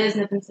 candy. Yeah, it is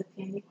nip and sip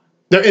candy.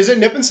 There is it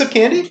nip and sip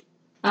candy?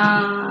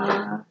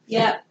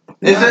 Yeah.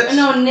 Is it?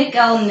 No,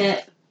 nickel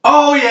nip.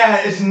 Oh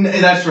yeah,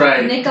 that's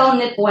right. Nickel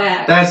nip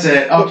wax. That's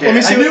it. Okay. Let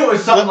me see I knew it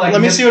was something like.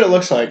 Let me see what it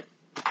looks like.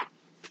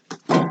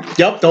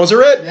 Yep, those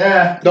are it.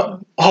 Yeah.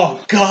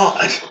 Oh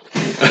God,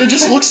 they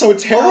just look so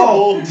terrible.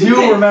 Oh, do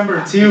you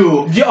remember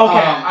too? Yeah, okay,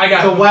 I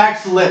got the it.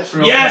 wax lips.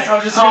 Real Yes, quick. I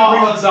was just going to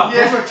bring those up.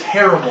 Yeah. Those are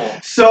terrible.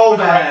 So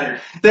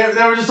bad. They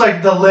were just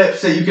like the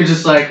lips that you could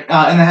just like,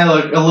 and they had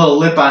like a little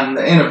lip on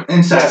the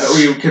inside of it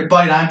where you could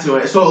bite onto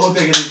it. So it looked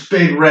like these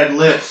big red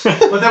lips.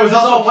 But there was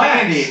also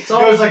candy. It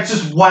was like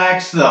just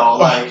wax though.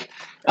 Like.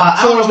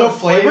 So there was no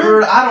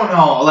flavor? I don't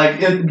know.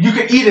 Like you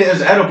could eat it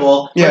as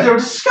edible. Yeah. But they were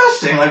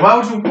disgusting. Like why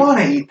would you want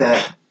to eat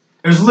that?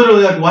 It was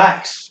literally like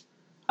wax.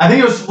 I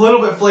think it was a little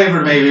bit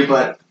flavored maybe,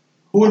 but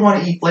who would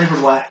want to eat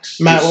flavored wax?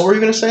 Matt, what were you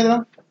gonna say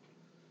though?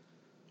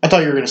 I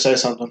thought you were gonna say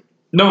something.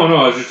 No,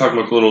 I was just talking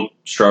about the little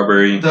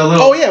strawberry. The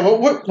little. Oh yeah,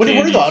 what were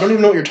you though? I don't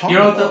even know what you're talking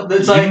You know about. what?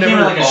 It's like You've came in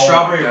never- like a oh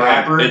strawberry my God.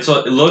 wrapper. It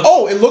looks.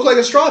 Oh, it looked like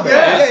a strawberry.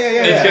 Yeah.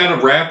 Yeah. It's got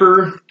a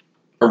wrapper,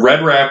 a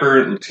red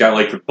wrapper. And it's got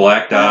like the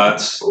black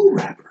dots, Ooh,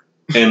 wrapper.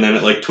 and then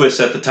it like twists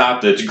at the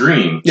top. That's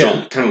green. Yeah. So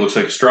it kind of looks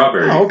like a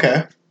strawberry. Oh,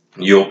 okay.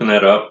 You open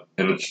that up,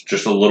 and it's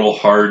just a little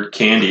hard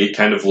candy. It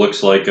kind of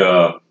looks like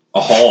a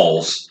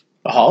Halls.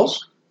 The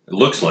Halls? It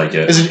looks like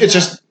it. Is it? It's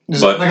just.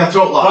 But Like a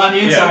throat Well, on lobster.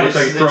 the yeah, inside, it looks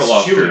like a it's throat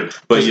lobster.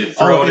 chewy. But you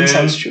throw it in,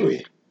 inside's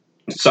chewy.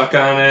 suck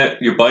on it,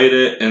 you bite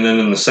it, and then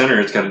in the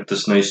center, it's got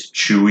this nice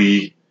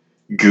chewy,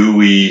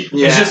 gooey.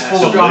 Yeah, It's just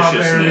full of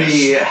strawberry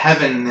deliciousness.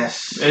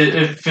 heavenness.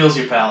 It fills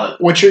your palate.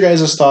 What's your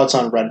guys' thoughts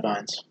on red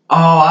vines? Oh,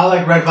 I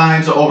like red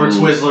vines over Ooh.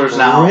 Twizzlers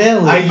now.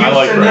 Really? I used I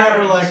like to red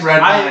never vines. like red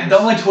vines. The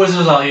only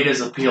Twizzlers I'll eat is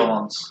the peel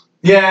ones.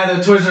 Yeah,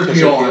 the Twizzler Twizzler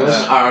peel peels. ones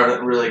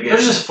are really good. They're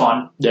just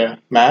fun. Yeah,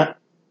 Matt.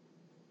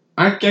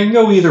 I can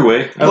go either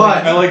way.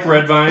 I like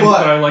red vines,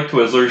 but I like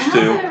Twizzlers I don't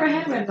too. know if I've ever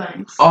had red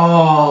vines.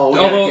 Oh, we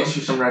gotta Although, get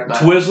you some red vines.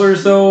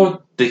 Twizzlers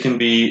though, they can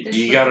be. They're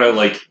You gotta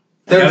like.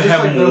 They're gotta just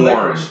have like them the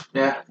warm. licorice.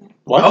 Yeah.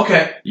 What?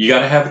 Okay. You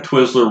gotta have a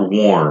Twizzler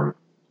warm.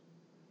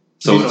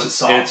 So So it's it's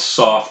soft.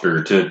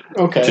 softer to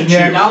Okay. chew.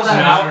 Yeah, now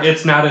that-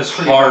 it's not as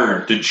Pretty hard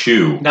hard. to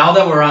chew. Now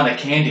that we're on the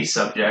candy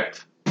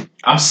subject,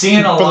 I'm seeing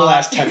a For the lot.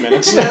 last 10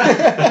 minutes.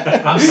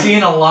 I'm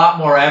seeing a lot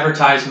more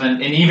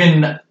advertisement, and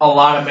even a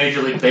lot of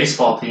Major League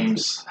Baseball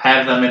teams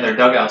have them in their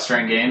dugouts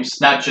during games.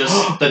 Not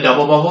just the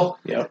double bubble,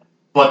 Yep.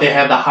 but they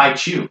have the high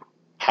chew,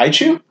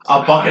 Haichu?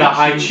 a bucket of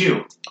High high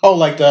chew. Oh,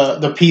 like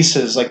the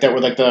pieces, like that were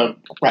like the.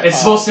 It's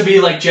supposed to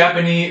be like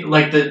Japanese,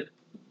 like the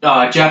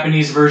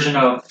Japanese version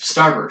of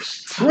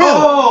Starburst. Really?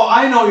 Oh,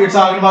 I know what you're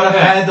talking about. I've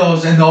Yeah. had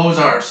those, and those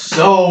are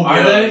so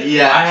Are good. they?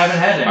 Yeah. I haven't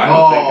had I any.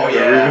 don't think Oh, I've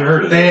yeah. ever even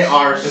heard of They this.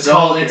 are It's so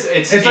called good.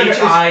 it's like a-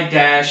 HI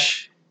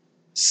dash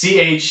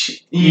CHEW.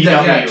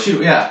 Yeah,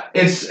 chew. Yeah,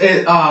 it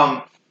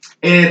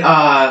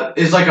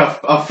is like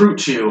a fruit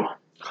chew.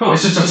 Huh.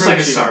 It's just a Just fruit like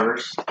a chew.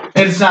 Starburst.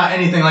 And it's not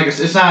anything like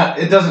it's not.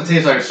 It doesn't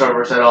taste like a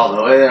Starburst at all,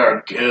 though. They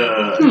are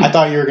good. I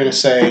thought you were gonna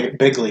say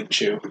Big League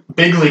Chew,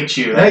 Big League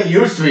Chew. That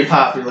used to be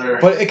popular.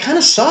 but it kind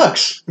of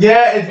sucks.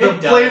 Yeah, the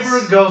It does.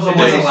 flavor goes It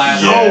away doesn't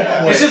last. so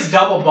Yeah. quick. It's just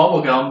double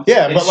bubble gum.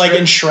 Yeah, It's but like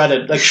in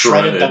stripped-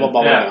 shredded double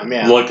bubble Yeah. gum.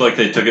 Yeah. Looked like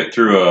they took it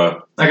through a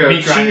like a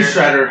meat grinder. cheese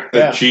shredder.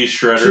 Yeah. cheese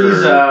shredder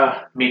Cheese, or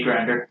meat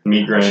grinder.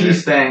 meat grinder.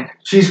 cheese thing.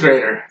 Cheese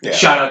grater. Yeah.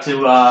 Shout out to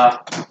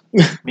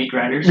meat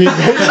grinders. Meat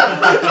grinders.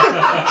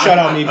 Shout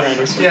out meat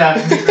grinders. Yeah,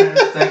 meat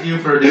grinders. Thank you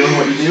for doing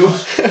what you do.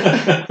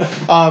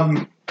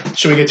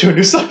 Should we get to a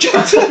new subject?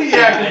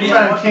 Yeah, because we've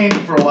been on candy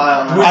for a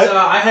while now.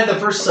 I had the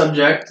first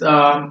subject.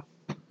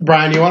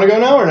 Brian, you want to go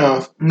now or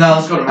no? No,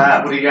 let's go to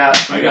Matt. What do you got?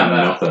 I got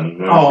nothing.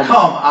 No. Oh,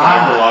 come I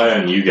on. rely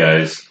on you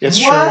guys. It's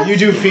What? true. You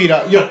do feed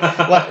up.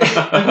 Like,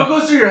 what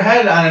goes through your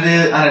head on a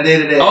day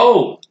to day?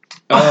 Oh,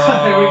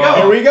 There we go.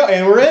 Here we go,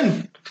 and we're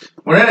in.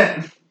 We're in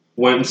it.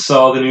 Went and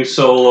saw the new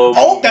Solo.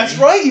 Oh, that's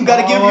right. You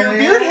got to give Oh, your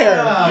beard hair.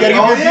 You got to give yeah.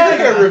 your Oh, yeah.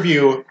 beard hair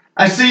review.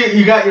 I see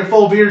you got your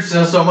full beard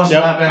still, so it must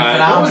Yep. have not been I-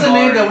 phenomenal. What was the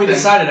name or that we anything.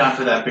 decided on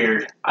for that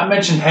beard? I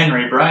mentioned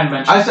Henry. Brian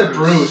mentioned. I said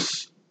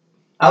Bruce.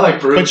 I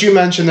like Bruce. But you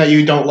mentioned that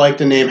you don't like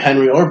the name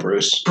Henry or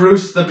Bruce.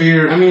 Bruce the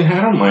beard. I mean,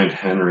 I don't mind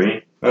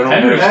Henry. I don't.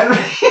 Henry. Really- Henry.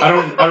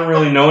 I don't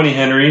really know any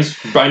Henrys.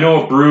 But I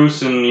know a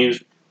Bruce, and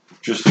he's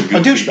just a goofy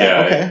A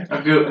douchebag. guy.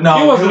 Okay. No,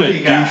 He wasn't a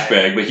goofy guy.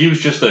 douchebag, but he was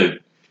just a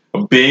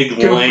big,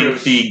 Goof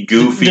lengthy,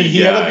 goofy Did he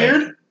guy. have a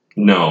beard?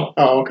 No,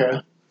 Oh,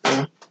 okay.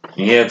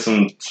 he had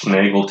some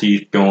snaggle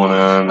teeth going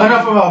on.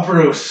 Enough about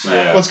Bruce.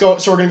 Yeah. Let's go.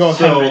 So we're gonna go with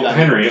So Henry then.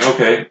 Henry,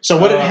 okay. So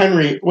what did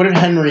Henry? What did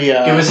Henry Give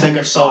us think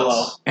your of Solo?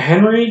 thoughts.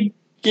 Henry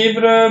gave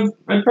it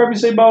I'd probably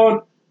say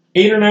about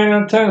 8 or 9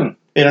 out of 10.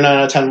 8 or 9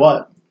 out of 10.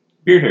 What?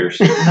 beard hairs.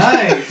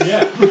 Nice.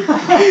 Yeah.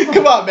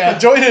 Come on, man,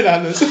 join in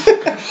on this.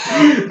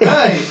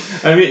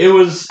 Nice. I mean, it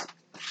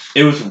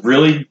was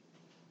really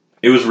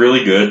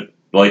good.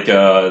 Like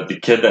the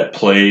kid that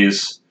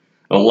plays,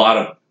 a lot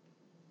of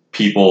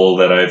people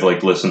that I've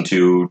like listened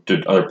to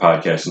other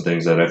podcasts and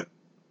things that I've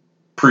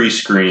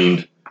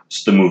pre-screened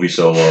the movie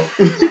Solo.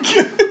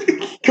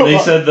 They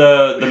said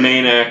the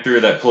main actor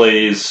that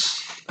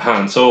plays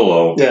Han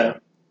Solo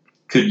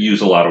could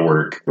use a lot of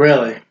work.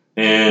 Really?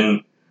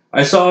 And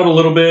I saw it a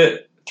little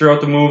bit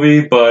throughout the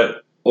movie,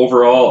 but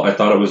overall I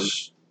thought it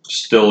was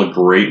still a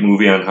great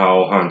movie on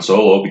how Han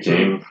Solo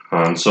became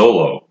Han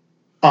Solo.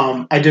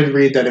 I did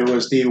read that it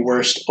was the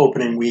worst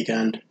opening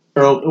weekend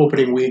or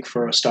opening week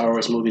for a Star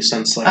Wars movie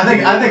since like.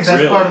 I think that's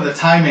Really? part of the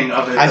timing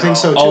of it. I think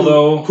so too.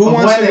 Although who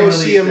wants to go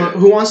see a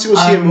movie on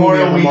Memorial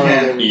Memorial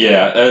weekend? Day?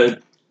 yeah,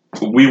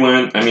 we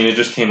went. I mean, it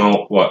just came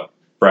out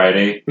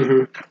Friday.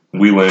 Mm-hmm.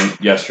 We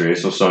went yesterday,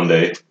 so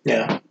Sunday.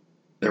 Yeah.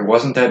 There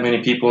wasn't that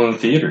many people in the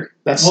theater.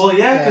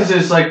 Because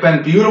it's like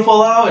been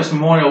beautiful out. It's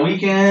Memorial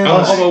Weekend.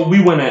 Although we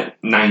went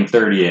at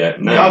 9:30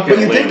 at night. Okay. But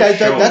you think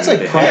that's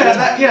like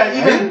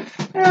prime?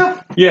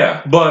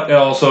 Yeah, but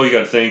also you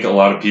got to think a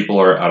lot of people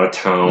are out of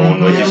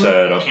town, like you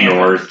said, up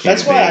north.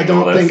 That's why I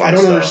don't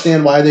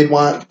understand why they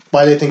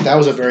think that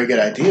was a very good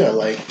idea.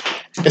 Like,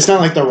 it's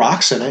not like The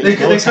Rock's in it. They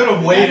could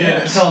have waited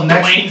until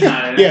next. Dwayne's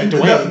not in it. Yeah,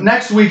 Dwayne.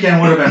 Next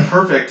weekend would have been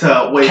perfect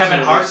to wait. Kevin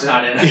Hart's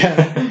not in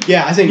it.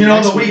 Yeah, I think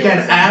the weekend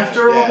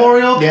after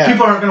Memorial,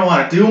 people aren't going to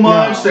want to do much.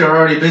 No. They're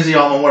already busy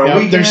on Memorial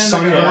weekend. They're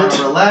sunburnt.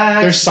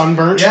 Relax. They're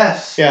sunburnt.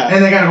 Yes. Yeah.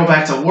 And they got to go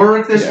back to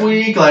work this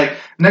week. Like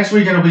next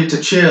weekend will be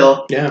to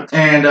chill. Yeah.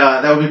 And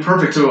that would be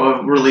perfect to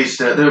have released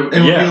it. It would be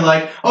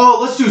like,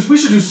 we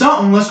should do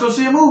something. Let's go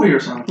see a movie or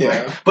something.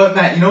 Yeah. But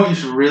Matt, you know what you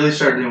should really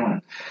start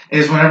doing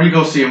is whenever you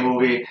go see a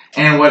movie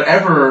and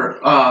whatever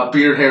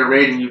beard hair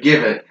rating you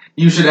give it,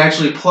 you should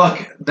actually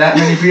pluck that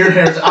many beard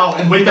hairs out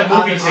and With the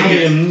movie I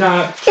ticket. am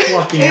not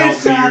plucking out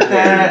It's not beard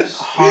that hairs.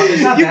 hard.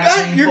 It's not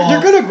that painful.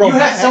 You're gonna grow You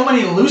back. had so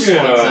many loose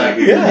Yeah.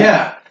 ones.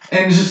 Yeah.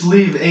 And just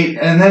leave 8,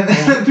 and then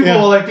people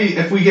will like be,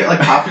 if we get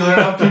like popular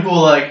enough, people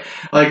will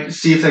like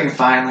see if they can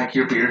find like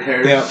your beard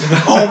hairs. Yeah.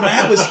 Oh,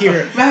 Matt was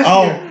here. Matt's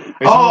here.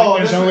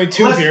 There's only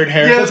 2 beard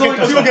hairs. Yeah,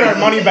 Let's get our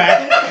money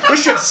back.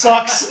 This shit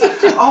sucks.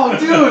 Oh,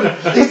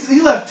 dude,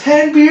 he left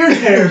 10 beard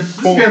hairs. This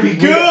is gonna be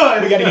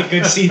good. We gotta get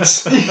good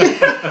seats.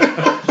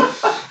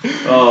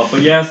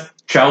 But yeah,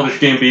 Childish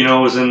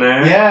Gambino was in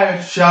there.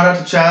 Yeah, shout out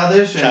to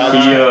Childish.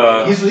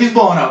 He's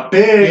blowing up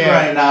big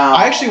right now.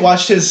 I actually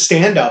watched his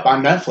stand-up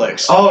on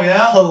Netflix. Oh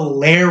yeah,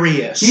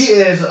 hilarious. He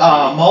is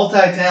a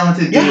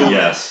multi-talented dude.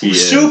 Yes, he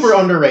is. Super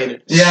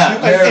underrated.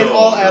 Yeah, in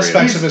all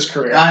aspects of his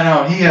career. I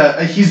know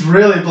he's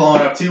really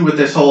blowing up too with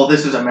this whole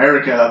 "This Is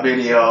America"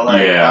 video.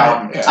 Like,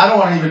 I don't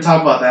want to even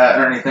talk about that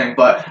or anything,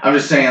 but I'm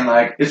just saying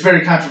like it's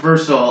very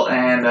controversial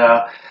and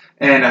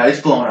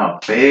it's blowing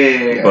up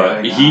big.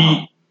 But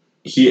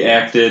he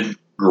acted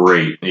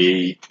great.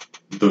 The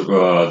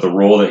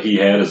role that he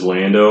had as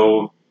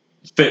Lando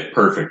fit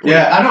perfectly.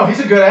 Yeah, I know he's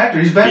a good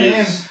actor. He's been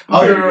in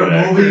other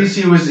movies.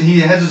 He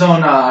has his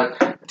own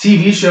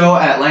TV show,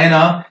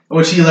 Atlanta,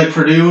 which he like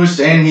produced,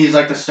 and he's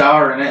like the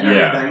star in it and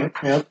everything.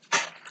 Yep.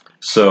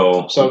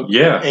 So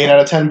yeah, 8 out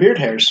of 10 beard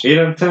hairs. 8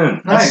 out of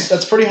 10. Nice.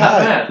 That's pretty Not high.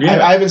 bad.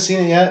 Yeah. I haven't seen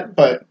it yet,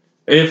 but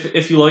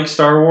if you like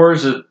Star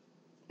Wars, I'm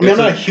not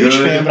a huge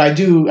fan, but I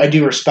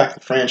do respect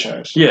the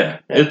franchise. Yeah,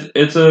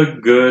 it's a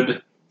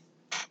good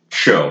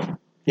show.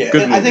 Yeah,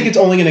 Good and I think it's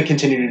only going to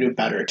continue to do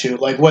better too.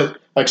 Like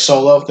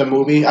Solo, the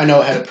movie. I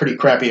know it had a pretty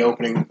crappy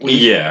opening week.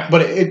 Yeah,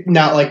 but it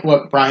not like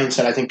what Brian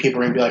said. I think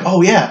people are going to be like,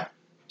 "Oh yeah,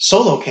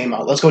 Solo came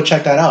out. Let's go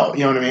check that out."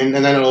 You know what I mean?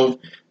 And then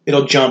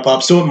it'll jump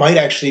up. So it might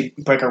actually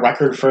break a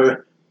record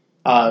for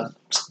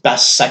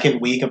best second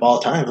week of all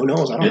time. Who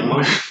knows? I don't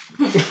know.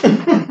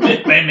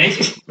 It may make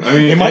it. I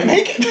mean, it might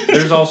make it.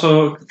 There's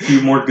also a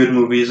few more good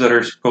movies that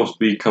are supposed to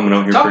be coming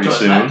out here Talk pretty to us,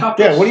 soon. man. Talk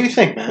to Yeah, us. what do you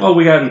think, man? Well,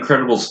 we got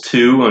Incredibles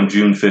 2 on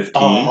June 15th.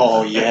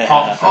 Oh yeah,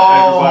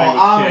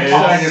 I'm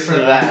excited for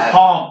that.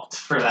 Pumped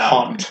for that.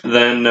 Pumped.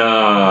 Then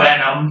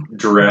Venom.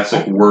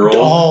 Jurassic World.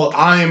 Oh,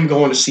 I am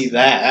going to see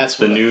that. That's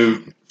The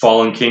new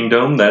Fallen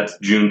Kingdom. That's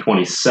June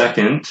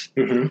 22nd.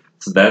 Mm-hmm.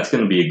 So that's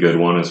going to be a good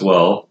one as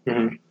well.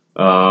 Mm-hmm.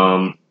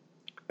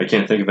 I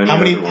can't think of any. How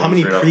many other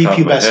ones right off the top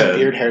of my prepubescent head.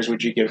 beard hairs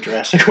would you give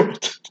Jurassic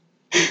World?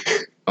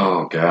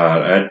 Oh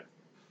God, I'd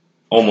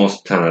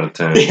almost 10 out of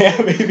 10. Yeah,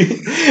 maybe.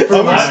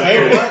 I'm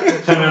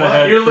excited. 10 out of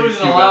 10. You're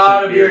losing a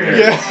lot of beard hair.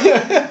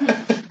 Yeah.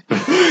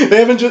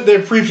 They're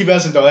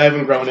prepubescent though. They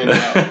haven't grown in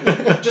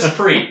yet. Just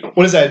pre.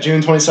 What is that?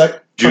 June 22nd.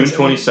 June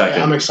 22nd.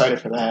 Yeah, I'm excited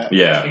for that.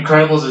 Yeah.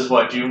 Incredibles is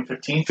what, June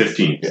 15th?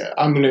 15th. Yeah,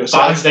 I'm gonna.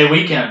 Father's Day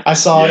weekend. I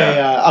saw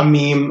a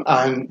meme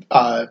on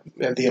the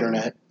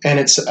internet, and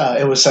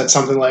it was said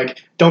something like,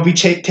 "Don't be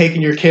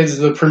taking your kids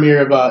to the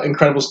premiere of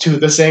Incredibles 2.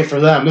 This ain't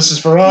for them. This is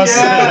for us."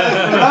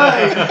 Yeah,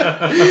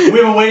 right. We've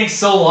been waiting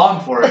so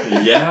long for it.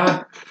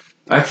 Yeah.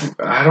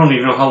 I don't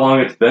even know how long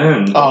it's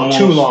been. Oh,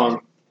 too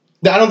long.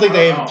 I don't think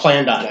they I don't even know.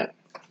 planned on it.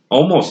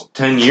 almost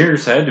 10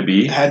 years had to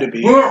be. It had to be.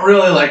 We weren't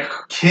really like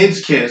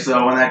kids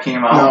though when that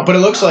came out. No, but it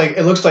looks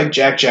like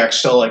Jack's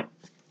still like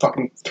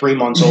fucking 3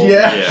 months old.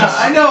 Yeah, Yes.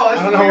 I know. I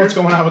don't know what's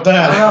going on with I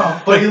that. don't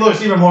know, but he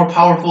looks even more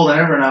powerful than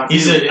ever now.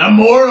 He's too.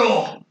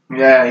 immortal.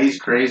 Yeah, he's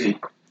crazy.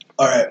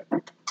 All right.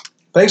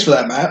 Thanks for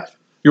that, Matt.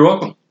 You're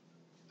welcome.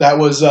 That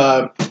was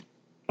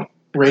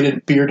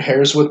rated Beard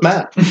Hairs with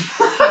Matt.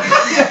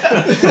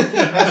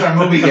 That's our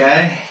movie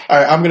guy. All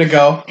right, I'm gonna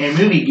go. And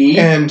movie geek.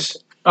 And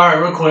All right,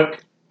 real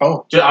quick.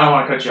 Oh. I don't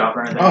want to cut you off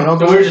or anything. Oh, no,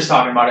 So we were just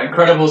talking about it.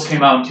 Incredibles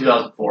came out in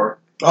 2004.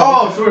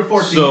 Oh, so we're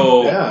 14.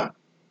 So,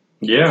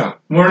 yeah.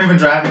 We weren't even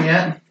driving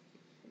yet?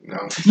 No.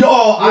 Yo,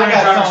 I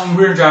got something.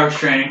 We were driver's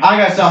training. I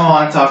got something I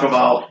want to talk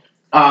about.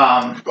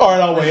 All right,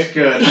 I'll wait.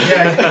 Good.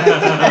 Yeah, you're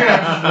gonna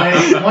have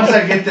to wait. Once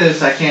I get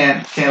this, I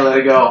can't let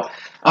it go.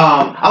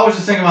 I was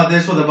just thinking about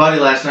this with a buddy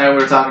last night. We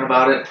were talking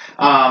about it.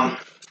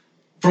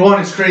 For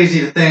one, it's crazy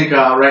to think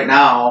right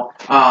now,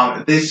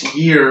 this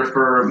year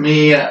for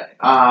me,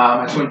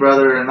 my twin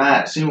brother and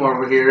Matt Seymour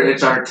over here,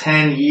 it's our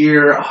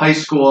 10-year high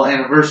school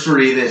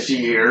anniversary this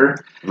year.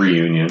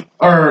 Reunion.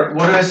 Or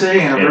what did I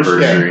say?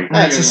 Anniversary.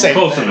 Yeah, it's the same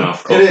Close thing.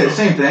 enough. It is,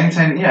 same thing.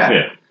 10,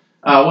 yeah.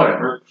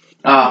 Whatever.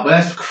 But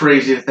that's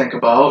crazy to think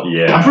about.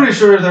 Yeah. I'm pretty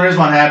sure there is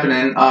one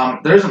happening.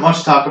 There isn't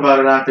much talk about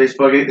it on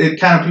Facebook. It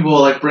kind of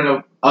people like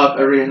bring up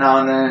every now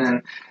and then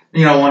and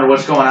wonder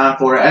what's going on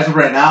for it. As of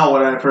right now,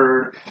 what I've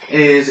heard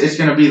is it's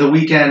going to be the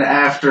weekend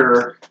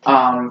after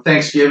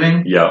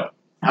Thanksgiving. Yeah.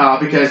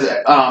 Because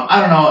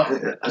I don't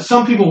know,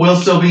 some people will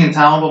still be in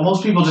town, but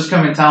most people just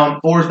come in town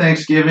for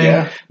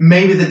Thanksgiving,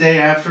 maybe the day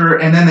after,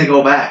 and then they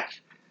go back.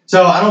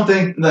 So I don't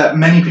think that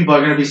many people are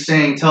going to be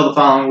staying till the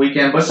following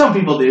weekend, but some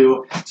people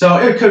do. So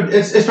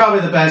it's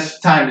probably the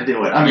best time to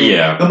do it. I mean,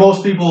 the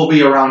most people will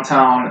be around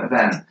town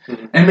then,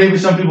 and maybe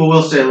some people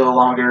will stay a little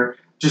longer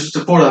just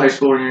for the high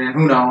school reunion.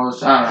 Who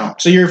knows? I don't know.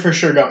 So you're for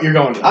sure you're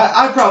going to that.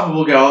 I probably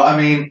will go. I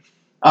mean,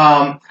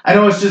 I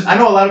know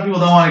a lot of people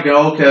don't want to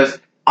go because,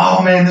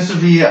 oh man, this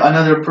would be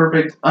another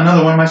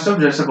one of my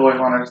subjects I've always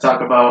wanted to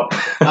talk about.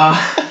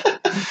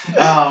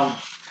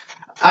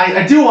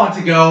 I do want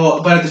to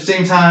go, but at the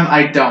same time,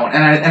 I don't.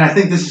 And I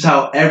think this is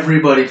how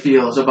everybody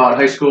feels about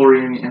high school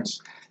reunions,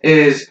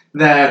 is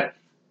that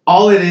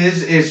all it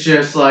is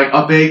just like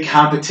a big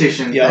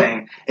competition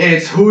thing.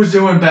 It's who's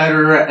doing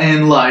better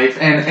in life.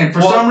 And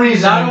for some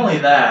reason... Not only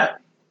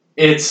that,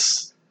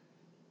 it's...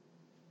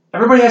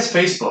 Everybody has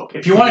Facebook.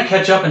 If you want to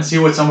catch up and see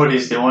what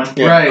somebody's doing,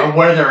 or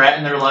where they're at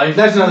in their life,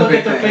 that's another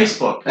big thing. Look at their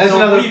Facebook. That's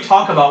what do you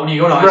talk about when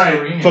you go to high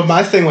school reunions? But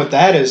my thing with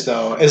that is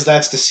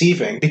that's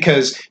deceiving,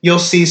 because you'll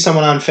see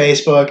someone on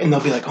Facebook and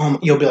they'll be like,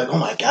 you'll be like, oh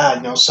my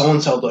God, so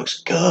and so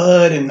looks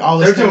good and all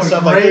this kind of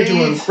stuff. Like they're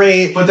doing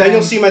great. But then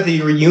you'll see them at the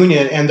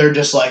reunion and they're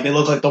just like, they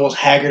look like the most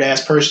haggard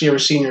ass person you ever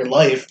seen in your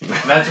life.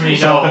 That's when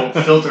you know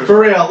filters. For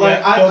real,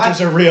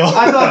 filters are real.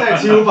 I thought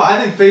that too, but I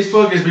think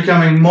Facebook is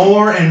becoming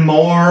more and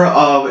more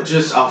of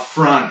just a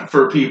front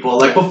for people.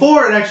 Like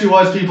before, it actually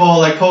was people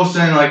like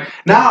posting. Like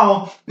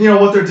now,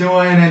 what they're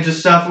doing and just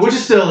stuff, which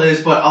it still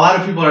is. But a lot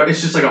of people it's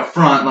just like a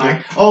front.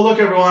 Like, oh look,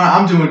 everyone,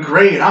 I'm doing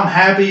great. I'm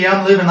happy.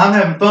 I'm living. I'm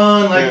having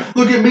fun. Like,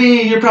 look at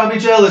me. You're probably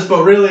jealous,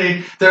 but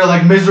really, they're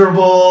like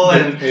miserable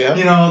and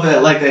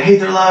that like they hate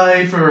their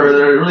life or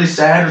they're really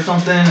sad or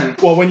something. And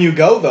well, when you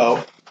go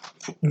though,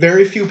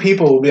 very few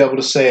people will be able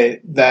to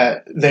say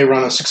that they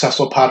run a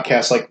successful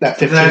podcast like that.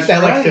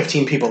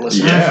 15 people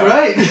listen. Yeah. That's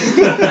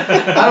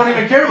right. I don't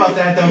even care about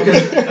that though,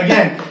 because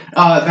again,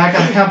 back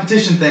on the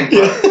competition thing.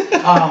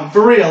 But,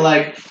 for real,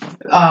 like,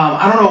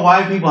 I don't know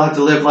why people have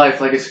to live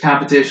life like it's a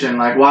competition.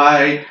 Like,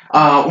 why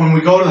when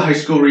we go to the high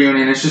school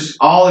reunion, it's just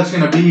all it's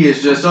gonna be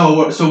is just so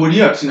what are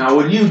you up to now?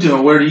 What are you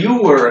doing? Where do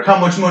you work?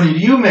 How much money do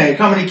you make?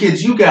 How many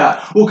kids you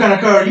got? What kind of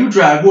car you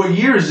drive? What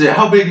year is it?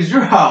 How big is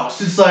your house?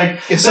 It's like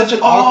it's such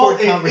an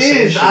awkward conversation.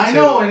 It is. I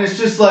know, and it's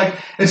just like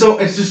it's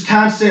just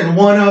constant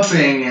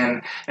one-upping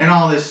and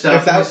all this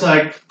stuff. It's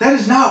like that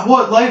is not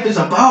what life is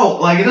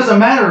about. Like it doesn't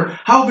matter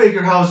how big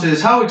your house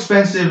is, how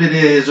expensive it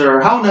is,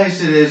 or how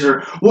nice it is,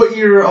 or what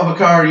year of a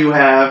car you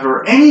have,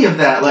 or any of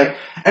that. Like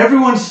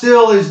everyone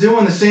still is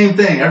doing the same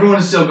thing. Everyone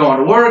is still going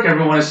to work.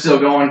 Everyone is still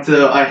going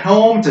to a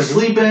home to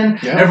sleep in.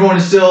 Yeah. Everyone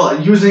is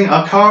still using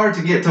a car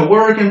to get to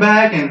work and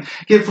back and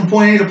get from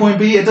point A to point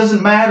B. It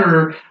doesn't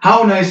matter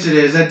how nice it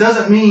is. That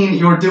doesn't mean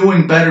you're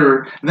doing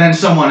better than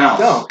someone else.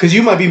 No, because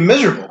you might be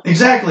miserable.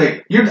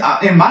 Exactly.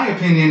 In my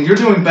opinion, you're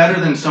doing better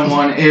than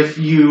someone if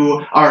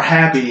you are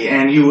happy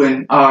and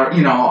you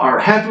are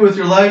happy with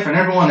your life and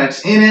everyone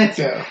that's in it,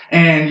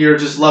 and you're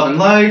just loving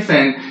life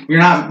and you're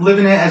not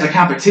living it as a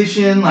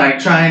competition, like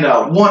trying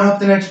to one up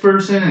the next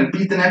person and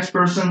beat the next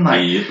person.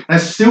 Like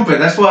that's stupid.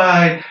 That's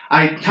why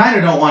I kind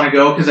of don't want to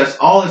go, because that's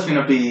all it's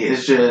gonna be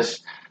is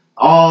just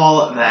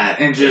all that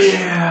and just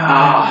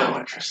I have no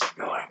interest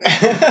in going.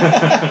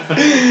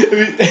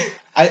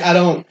 I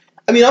don't.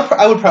 I mean,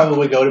 I would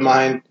probably go to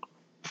mine,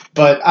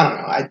 but I don't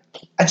know.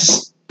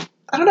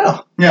 I don't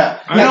know. Yeah,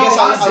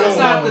 it's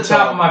not the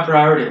top of my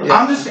priority list.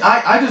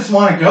 I just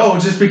want to go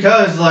just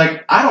because,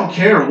 like, I don't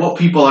care what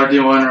people are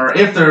doing or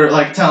if they're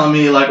like telling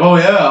me like, oh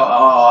yeah,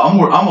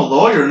 I'm a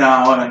lawyer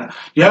now, and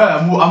yeah,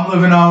 I'm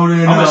living out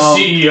in. I'm a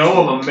CEO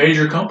of a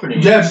major company.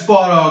 Yeah, just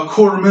bought a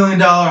 $250,000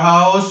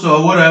 house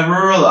or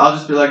whatever. I'll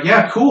just be like,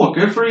 yeah, cool,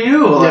 good for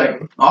you.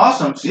 Like,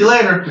 awesome. See you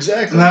later.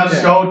 Exactly. And then I'll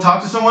just go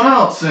talk to someone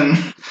else, and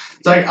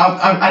it's like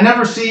I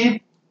never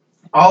see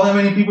all that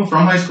many people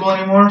from high school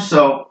anymore.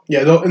 So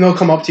yeah, they'll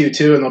come up to you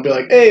too, and they'll be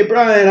like, "Hey,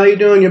 Brian, how you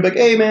doing?" You're like,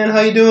 "Hey, man,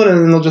 how you doing?" And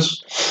then they'll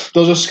just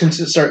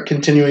start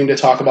continuing to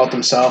talk about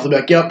themselves. They'll be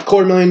like, "Yep,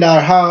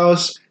 $250,000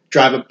 house,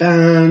 drive a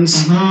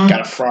Benz,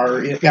 got a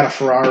Ferrari in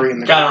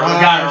the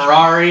garage, got a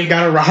Rari,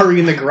 got a Rari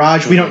in the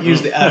garage." We don't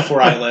use the F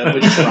where I live,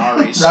 we just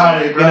Ferraris,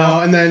 Rari, bro. you know.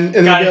 And then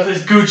got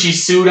his Gucci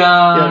suit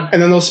on. yeah,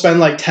 and then they'll spend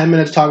like 10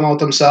 minutes talking about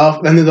themselves,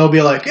 and then they'll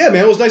be like, "Yeah,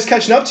 man, it was nice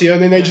catching up to you,"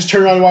 and then they just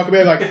turn around and walk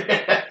away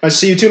like, "I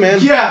see you too,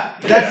 man." yeah,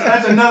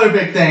 that's another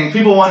big thing.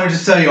 People want to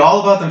just tell you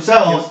all about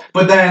themselves,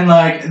 but then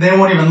like they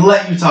won't even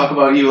let you talk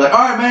about you. Like, all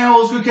right, man, well,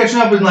 it was good catching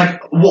up, and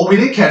like, well, we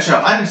did catch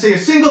up. I didn't say a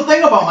single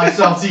thing about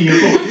myself to you.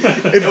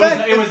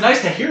 It was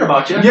nice to hear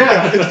about you.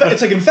 Yeah,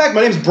 it's like, in fact,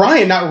 my name's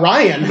Brian, not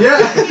Ryan.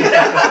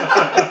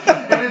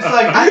 yeah. And it's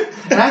like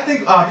I think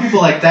people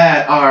like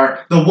that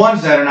are the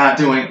ones that are not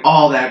doing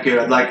all that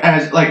good, like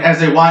as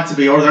they want to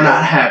be, or they're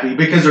not happy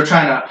because they're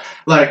trying to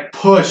like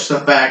push the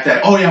fact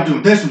that, oh yeah, I'm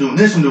doing this, I'm doing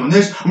this, I'm doing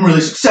this, I'm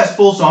really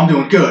successful, so I'm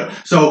doing good.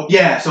 So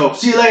yeah, so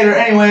see you later.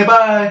 Anyway,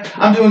 bye.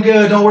 I'm doing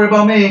good. Don't worry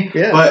about me.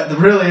 Yeah. But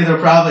really, they're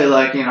probably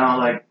like, you know,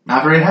 like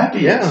not very happy.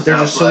 Yeah, and they're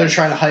stuff. just so they're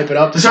trying to hype it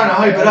up. They're trying to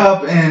hype it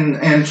up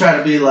and try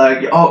to be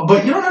like, oh,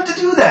 but you don't have to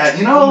do that,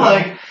 you know,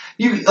 like.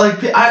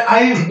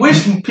 I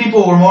wish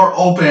people were more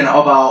open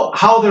about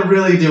how they're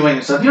really doing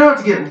and stuff. You don't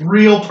have to get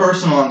real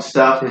personal and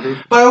stuff,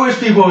 but I wish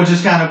people would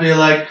just kind of be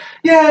like,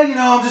 yeah, you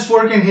know, I'm just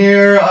working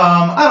here.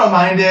 I don't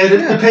mind it.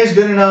 It pays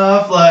good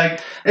enough.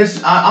 Like,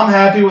 I'm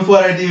happy with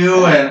what I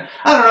do, and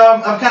I don't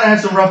know. I've kind of had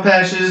some rough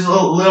patches, a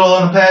little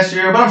in the past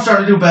year, but I'm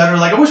starting to do better.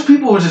 Like, I wish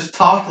people would just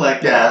talk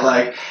like that,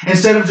 like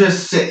instead of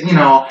just say, you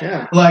know,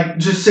 like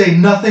just say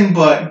nothing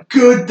but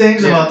good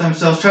things about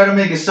themselves. Try to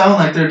make it sound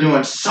like they're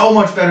doing so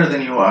much better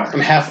than you are.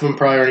 And half of them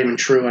probably aren't even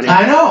true anyway.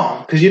 I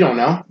know, because you don't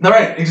know.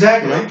 Right?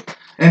 Exactly. You know?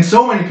 And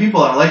so many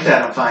people are like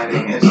that. I'm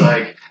finding it's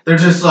like they're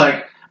just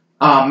like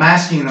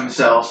masking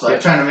themselves, like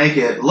trying to make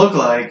it look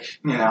like,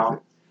 you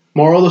know.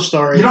 Moral of the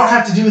story. You don't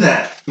have to do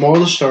that. Moral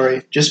of the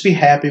story: just be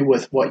happy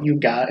with what you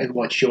got and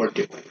what you're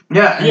doing.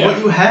 Yeah, and what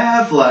you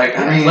have, like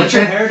I mean, let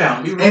your hair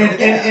down. Be real.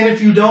 And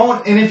if you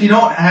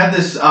don't have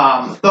this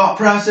thought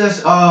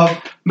process of,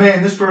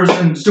 man, this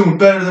person's doing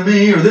better than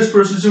me, or this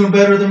person's doing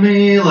better than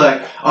me,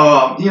 like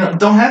you know,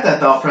 don't have that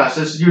thought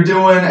process. You're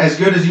doing as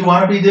good as you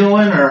want to be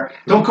doing, or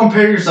don't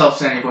compare yourself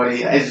to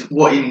anybody. Is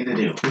what you need to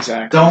do.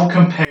 Exactly. Don't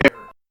compare.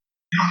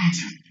 You don't need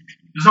to.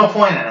 There's no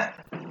point in it.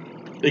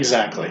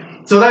 Exactly.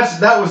 So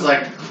that was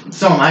like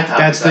some of my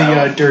topics. That's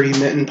the dirty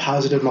mitten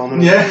positive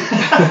moment. Yeah.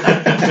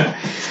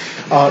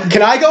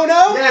 Can I go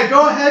now? Yeah,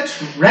 go ahead,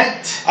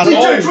 Trent.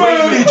 DJ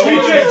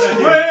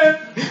Trent.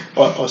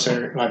 Oh,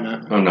 sorry, my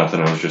man. Oh,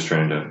 nothing. I was just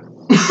trying to.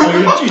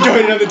 You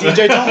joined in on the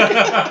DJ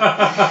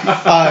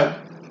talk.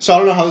 So I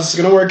don't know how this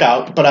is gonna work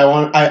out, but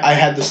I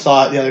had this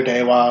thought the other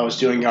day while I was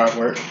doing yard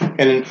work,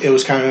 and it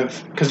was kind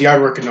of because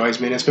yard work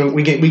annoys me, and it's been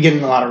we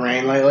getting a lot of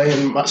rain lately,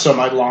 and so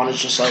my lawn is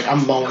just like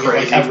I'm mowing it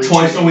like every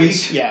twice a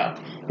week. Yeah,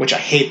 which I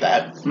hate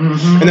that.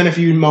 And then if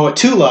you mow it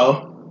too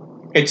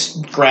low, it's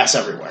grass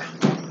everywhere.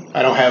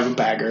 I don't have a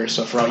bagger,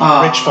 so for all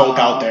you rich folk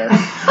out there,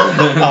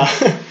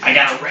 I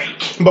got a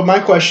rake. But my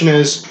question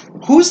is,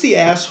 who's the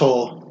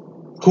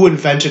asshole who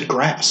invented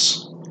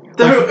grass?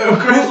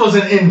 Grass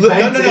wasn't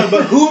invented. No.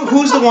 But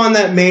who's the one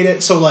that made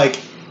it so like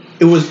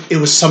it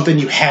was something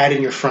you had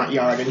in your front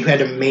yard and you had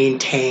to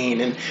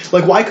maintain, and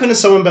like why couldn't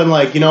someone been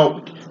like, you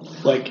know,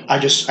 like I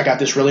got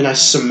this really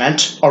nice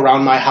cement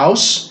around my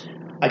house,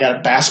 I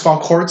got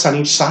basketball courts on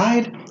each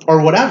side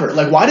or whatever.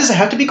 Like why does it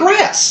have to be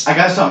grass? I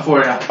got something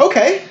for you.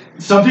 Okay.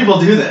 Some people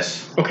do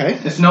this. Okay.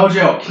 It's no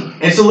joke.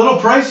 It's a little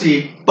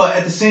pricey, but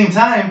at the same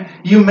time,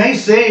 you may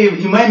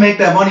make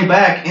that money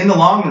back in the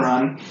long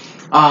run.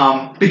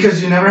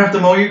 Because you never have to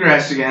mow your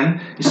grass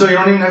again. So you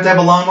don't even have to have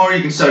a lawnmower.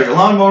 You can sell your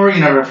lawnmower. You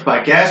never have to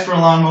buy gas for a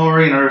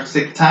lawnmower. You never have to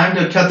take the time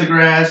to cut the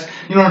grass.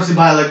 You don't have to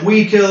buy like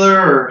weed killer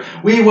or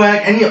weed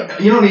whack.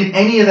 You don't need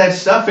any of that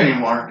stuff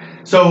anymore.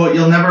 So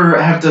you'll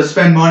never have to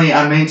spend money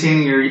on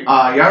maintaining your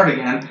yard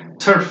again.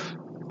 Turf.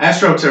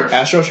 AstroTurf.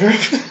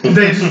 AstroTurf? You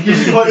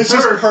just put it's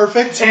turf. just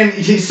perfect.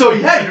 And so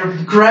yeah,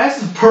 your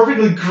grass is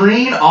perfectly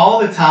green all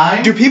the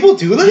time. Do people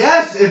do this?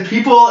 Yes, if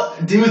people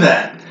do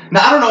that.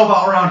 Now, I don't know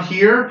about around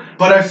here,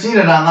 but I've seen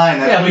it online.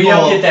 That but you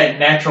don't get that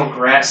natural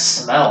grass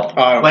smell.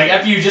 Like,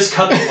 after you just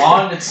cut the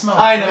lawn, it smells.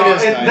 I know.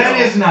 That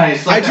is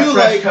nice. Like I do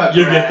like cut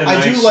you get the I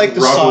nice do like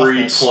the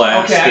rubbery softness.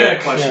 plastic. Okay, I got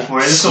a question for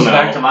you. This goes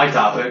back to my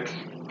topic.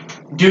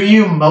 Do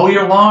you mow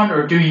your lawn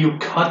or do you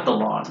cut the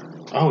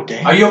lawn? Oh,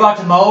 damn. Are you about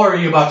to mow or are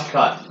you about to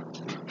cut?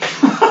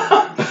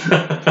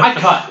 I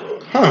cut.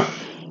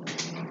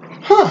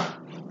 Huh.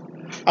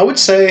 I would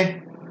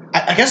say,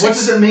 I guess. What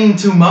does it mean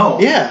to mow?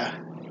 Yeah.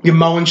 You're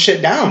mowing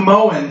shit down.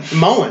 Mowing.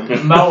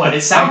 Mowing. Mowing. It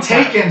I'm sounds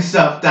taking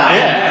stuff down.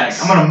 Yeah.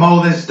 I'm gonna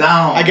mow this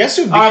down. I guess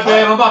it would be. All right,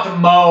 babe, I'm about to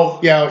mow.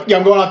 Yeah,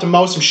 I'm going out to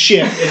mow some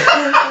shit.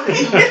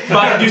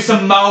 About to do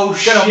some mow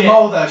shit. Gonna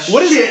mow the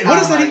What is shit.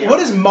 what is that? What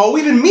does mow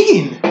even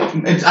mean?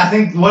 I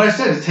think what I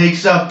said is take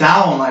stuff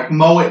down, like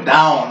mow it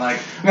down. Like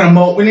I'm gonna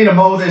mow. We need to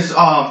mow this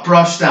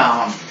brush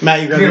down. Matt,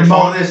 you We grab need your to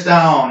mow phone. this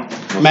down.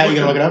 Matt, you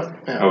gonna look it up?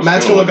 I Yeah. was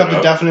Matt's gonna gonna look up look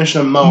it the up.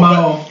 definition of mow.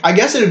 Mow. I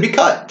guess it would be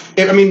cut.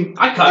 I mean,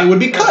 I cut. it would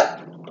be cut.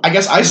 I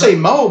guess I say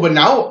mow, but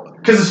now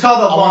Because it's called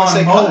a I wanna lawn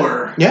say cut.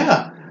 mower.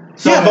 yeah.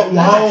 So Yeah, but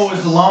mow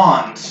is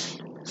lawns.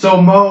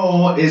 So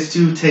mow is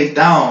to take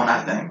down, I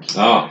think.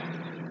 Oh.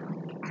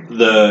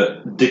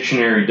 The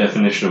dictionary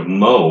definition of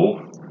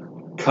mow,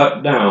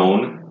 cut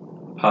down,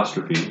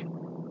 apostrophe,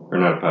 or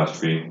not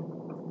apostrophe,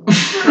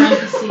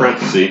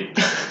 parenthesis.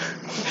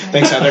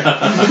 Thanks, Heather.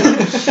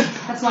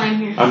 That's why I'm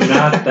here. I'm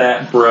not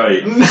that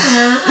bright.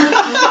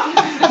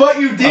 But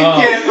you did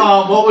get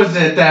what was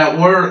it? That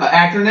word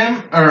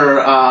acronym or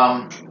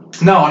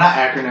no, not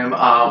acronym.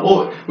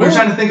 Well, we were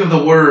trying to think of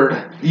the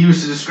word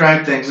used to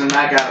describe things, and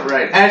I got it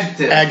right.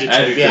 Adjective.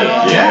 Adjective.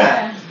 Yeah.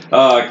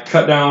 Yeah.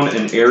 Cut down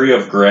an area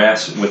of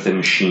grass with a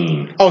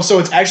machine. Oh, so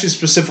it's actually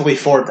specifically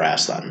for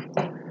grass then.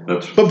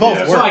 That's But both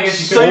yeah. work. So I guess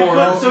you So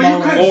could.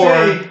 you could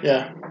say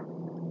Yeah.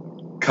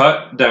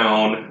 Cut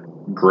down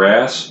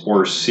grass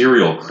or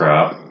cereal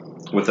crop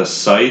with a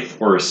scythe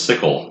or a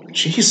sickle.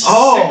 Jeez.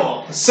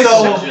 oh,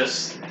 Sickle so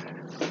just.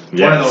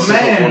 Yeah, One of those-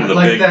 sickle's man, one of the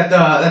like big.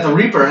 that the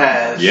Reaper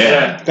has.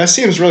 Yeah. That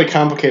seems really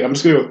complicated. I'm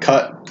just gonna go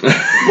cut.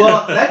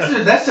 Well,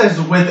 that says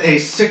with a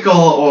sickle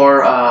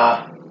or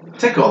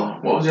tickle.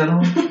 What was the other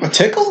one? A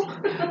tickle?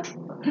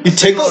 You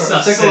tickle? Or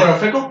a sickle or a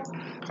pickle?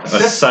 A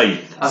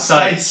scythe. A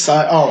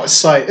Scythe. Oh, a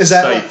scythe. Is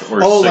that Scythe or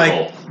oh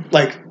sickle.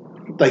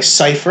 like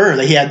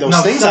Cypher? He had those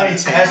No, things on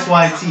his Scythe. hand.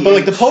 S-Y-T. But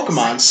like the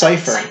Pokemon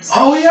Cypher.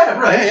 Oh yeah,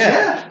 right.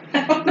 Yeah.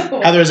 I don't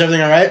know. Heather, is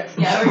everything all right?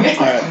 Yeah, we're good.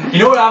 All right. You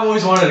know what I've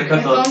always wanted to cut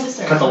I'm going to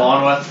start. the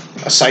lawn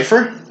with A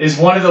Cypher? is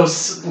one of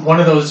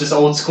those just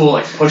old school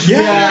like push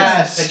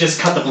Yes. that just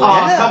cut the blade.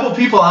 A couple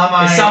people on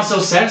my It sounds so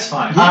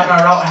satisfying. on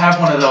our route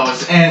have one of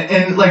those,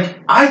 and like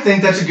I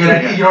think that's a good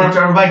idea. You don't have to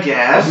ever buy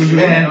gas Mhm.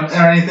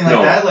 or anything like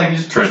No, that. Like you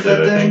just push Trent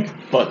did, that I thing. think.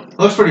 But It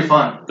looks pretty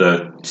fun.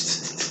 The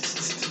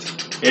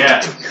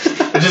Yeah.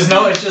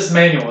 It's just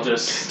manual.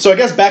 Just so I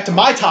guess back to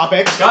my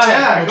topic. go ahead.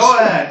 Yeah, go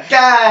ahead.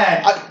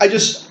 God. I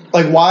just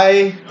like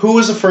why? Who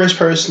was the first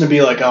person to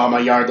be like, oh, my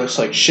yard looks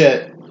like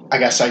shit? I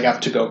guess I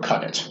got to go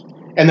cut it.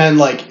 And then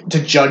like to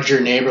judge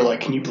your neighbor,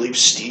 like, can you believe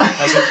Steve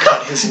hasn't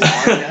cut his lawn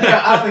yet?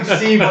 Yeah, I think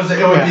Steve was.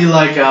 It would be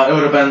like. It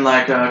would have been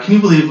like. Can you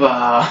believe?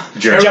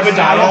 Jerry.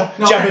 Jebediah.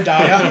 No.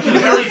 Jebediah. Can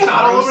you really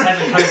Faros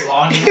hasn't cut his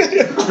lawn yet?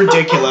 It's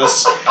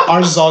ridiculous.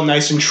 Ours is all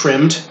nice and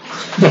trimmed.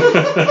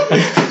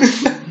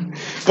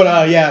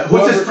 But yeah,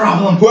 What's his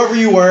problem? whoever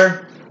you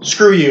were,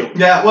 screw you.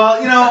 Yeah, well,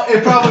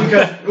 it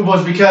probably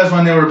was because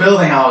when they were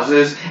building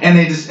houses and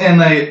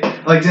they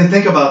like didn't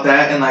think about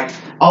that, and like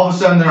all of a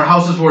sudden their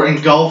houses were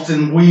engulfed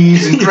in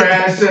weeds and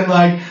grass, and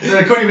like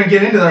they couldn't even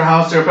get into their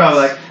house. They were probably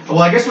like, well,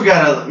 I guess we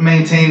gotta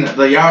maintain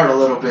the yard a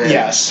little bit.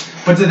 Yes.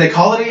 But did they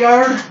call it a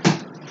yard?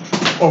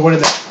 Or what did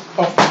they?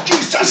 Oh,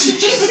 Jesus!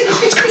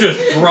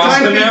 Just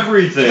dropping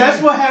everything.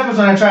 That's what happens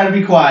when I try to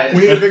be quiet.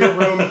 We need a bigger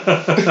room.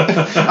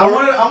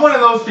 I'm one of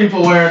those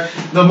people where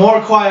the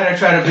more quiet I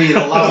try to be, the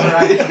louder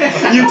I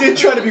am. You did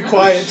try to be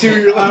quiet too.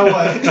 You're I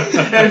like, was.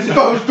 And it's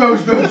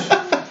boosh.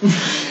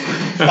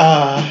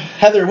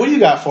 Heather, what do you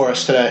got for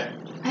us today?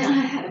 I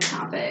had a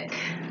topic.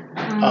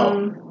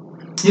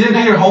 You didn't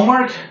do your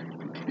homework?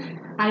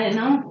 I didn't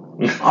know.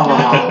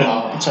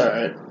 Oh. It's all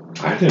right.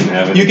 I didn't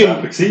have any You can-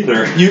 topics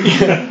either. You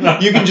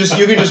can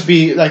just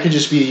be that could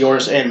just be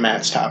yours and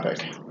Matt's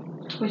topic.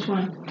 Which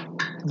one?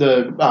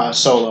 The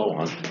solo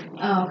one.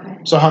 Oh, okay.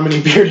 So how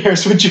many beard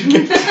hairs would you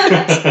give?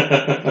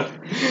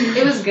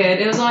 It was good.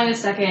 It was only the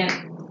second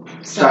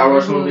Star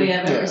Wars movie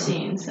I've Yeah. ever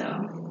seen, so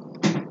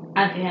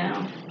I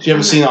know. You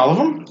haven't seen all of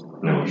them?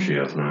 No, she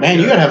has not. Man,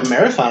 you yet. gotta have a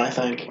marathon, I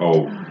think.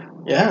 Oh,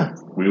 Yeah.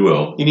 we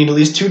will. You need at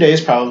least 2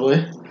 days,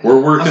 probably. We're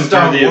working A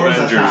Star through the Wars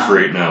Avengers athon.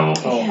 right now.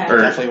 Oh, Yeah. Or-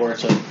 definitely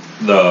worth it.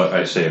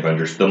 I say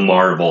Avengers, the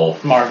Marvel.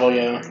 Marvel,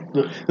 yeah.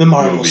 The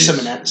Marvel Movies.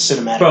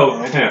 cinematic About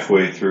world.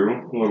 halfway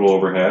through, a little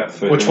over half.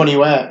 Which one are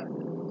you at?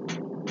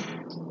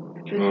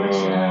 Good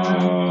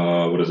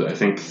question. What is it? I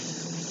think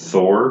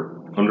Thor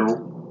Dark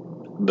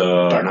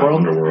not World?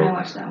 I Underworld.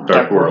 watched that one.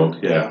 Dark World,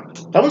 yeah.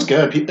 That one's good.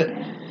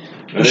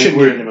 I We should think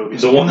be in the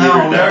movies. The one, No,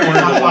 either that we're one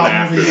or talking the one about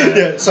after movies. that.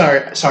 Yeah,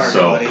 sorry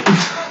So- everybody.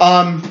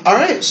 All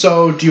right,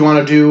 so do you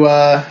want to do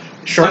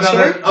short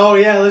story? Oh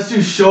yeah, let's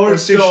do short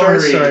Let's do story.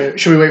 short story.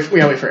 Should we wait? We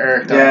gotta wait for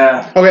Eric. Though.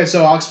 Yeah. Okay,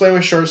 so I'll explain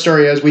what short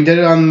story is. We did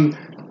it on,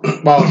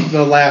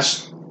 the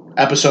last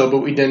episode, but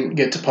we didn't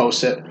get to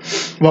post it.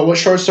 But what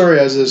short story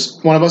is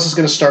one of us is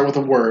going to start with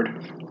a word,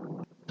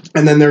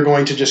 and then they're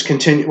going to just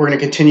continue. We're going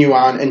to continue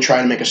on and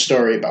try to make a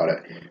story about it.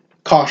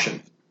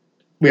 Caution: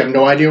 we have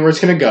no idea where it's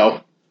going to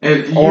go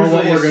It or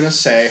what usually we're is going to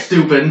say.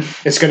 Stupid.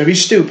 It's going to be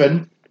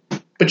stupid,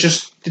 but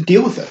just to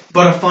deal with it.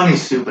 But a funny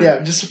stupid.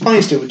 Yeah, just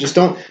funny stupid. Just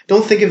don't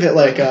think of it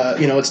like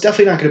it's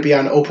definitely not going to be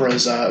on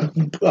Oprah's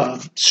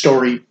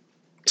story.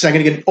 It's not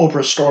going to get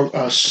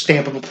Oprah's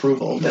stamp of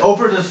approval.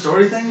 Oprah does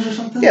story things or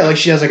something? Yeah, like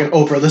she has like an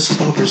Oprah. This is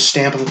Oprah's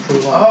stamp of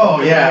approval.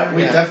 Oh, yeah.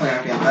 We definitely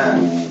have to get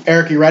that.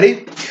 Eric, you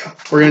ready?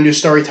 We're going to do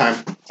story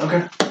time.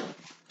 Okay.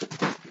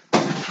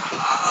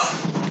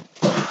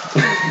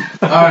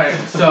 Alright,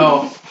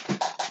 so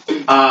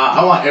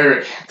I want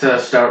Eric to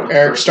start with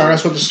Eric, start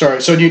us with the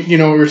story. So you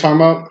know what we were talking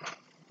about?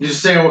 You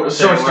just say a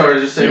short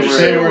story, just say a word.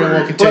 Say a word and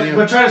we'll continue.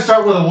 But try to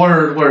start with a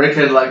word where it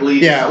could like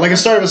lead. Yeah, like a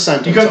start of a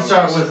sentence. You couldn't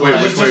start with Wait,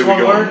 like which way one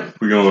we word? going?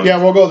 We going? Yeah,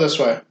 we'll go this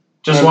way.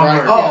 Just And one Brian-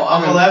 word. Oh,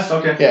 I'll go last?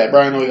 Okay. Yeah,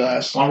 Brian will go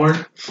last. One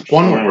word?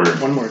 One One word.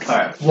 word. One word.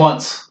 Alright.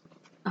 Once.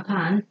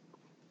 Upon.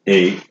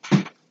 A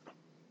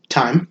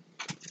Time.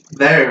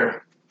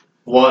 There.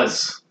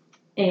 Was.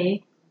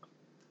 A.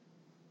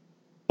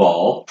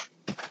 ball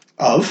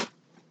Of.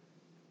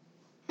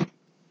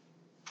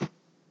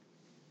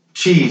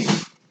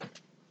 Cheese.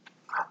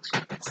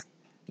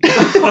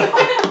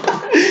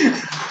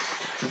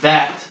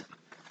 That.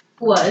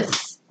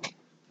 Was.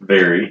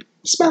 very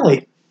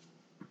Smelly.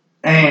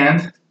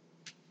 And.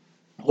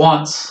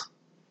 Once.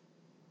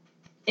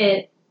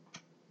 It.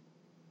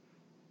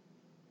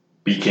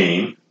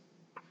 became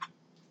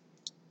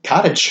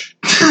Cottage.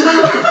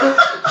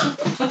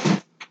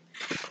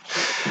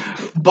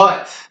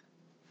 But.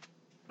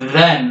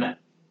 Then.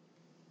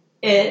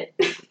 It.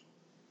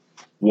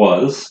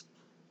 was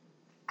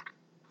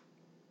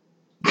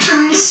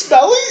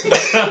Smelly?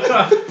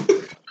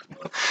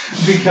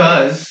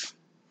 Because.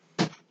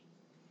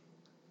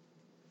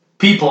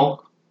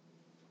 People.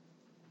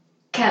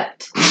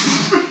 Kept.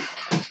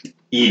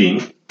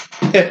 eating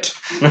It.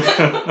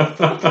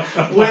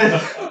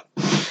 With.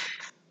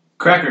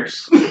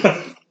 Crackers.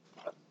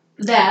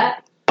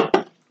 That.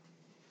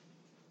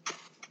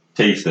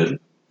 tasted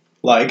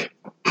Like.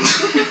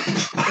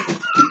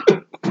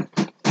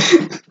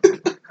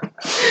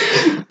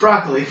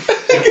 Broccoli.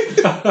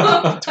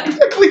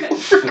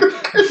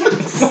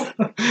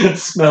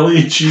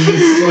 smelly cheese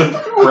with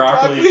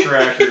broccoli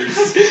crackers.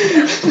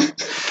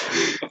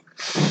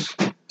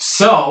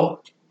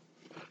 So.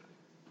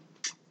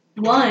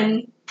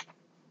 One.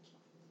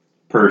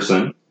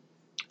 Person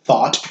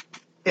Thought.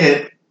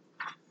 It.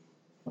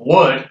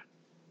 Would.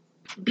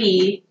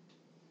 Be.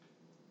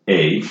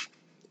 a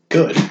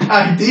Good.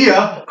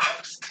 Idea.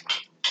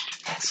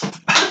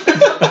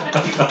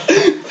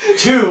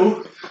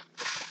 To.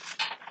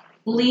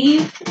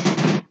 Leave.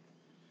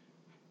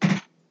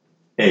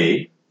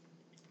 a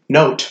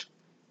Note.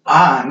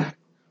 On.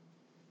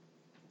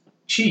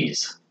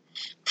 Cheese.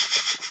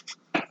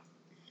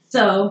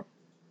 So.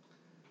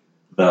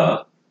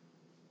 the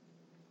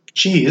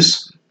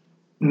Cheese.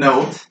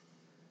 Note.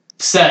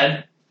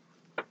 Said.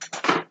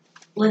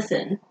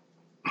 Listen.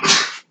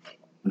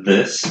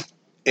 this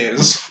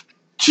Is.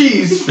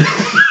 Cheese.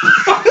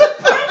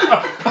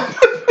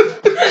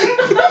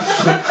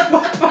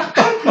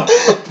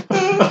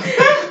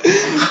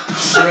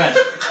 Spread.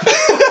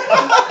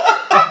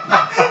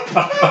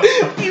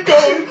 Keep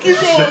going.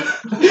 Keep going.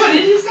 What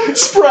did you say?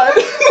 Spread.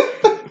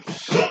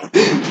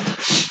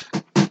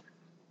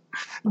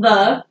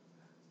 The.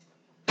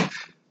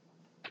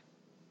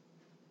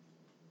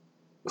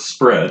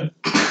 spread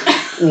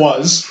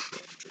Was.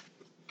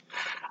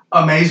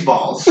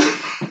 Amazeballs.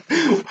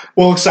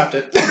 We'll accept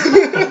it.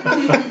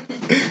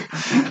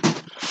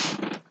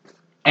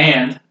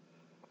 And.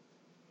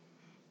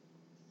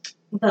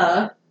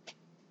 The.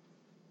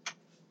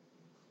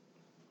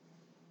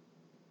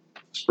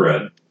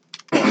 spread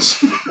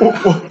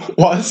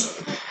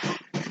Was.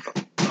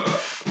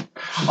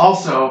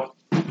 Also.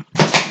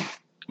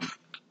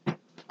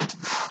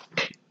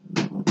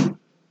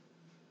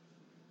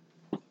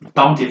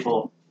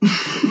 Bountiful.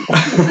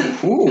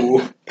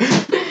 Ooh.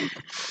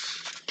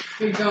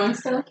 You're going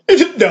still?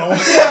 No.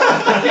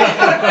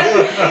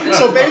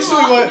 So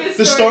basically, what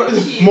the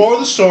story, more of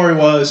the story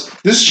was,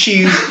 this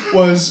cheese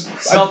was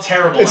Smelled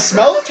terrible. It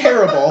smelled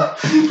terrible,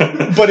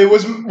 but it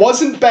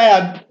wasn't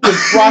bad with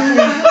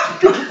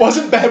broccoli.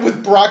 Wasn't bad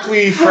with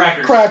broccoli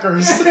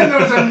Crackers. And there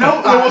was a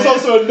note There on was it.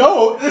 also a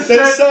note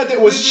that said it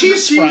was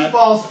cheese spread,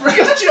 ball spread.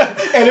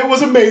 and it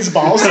was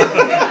amazeballs.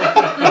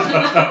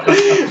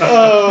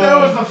 That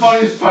was the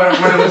funniest part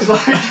when it was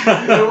like,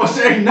 it was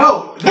a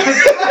note.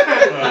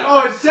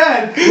 Oh, it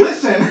said,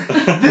 listen,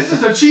 this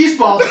is a cheese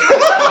ball.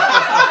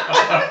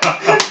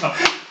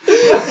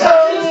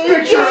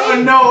 Picture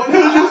a note.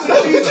 This is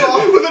a cheese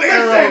ball with an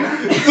arrow.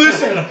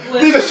 Listen,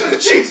 this is a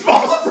cheese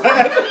ball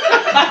spread.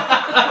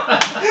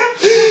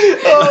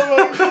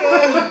 Oh my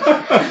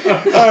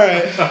god!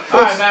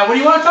 All right, Matt, what do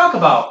you want to talk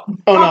about?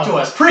 Oh, Talk no. to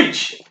us.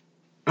 Preach.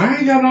 I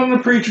ain't got nothing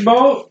to preach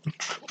about.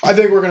 I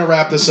think we're gonna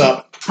wrap this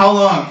up. How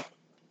long?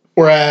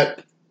 We're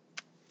at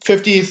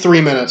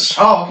 53 minutes.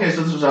 Oh, okay,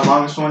 so this was our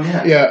longest one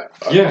yet. Yeah.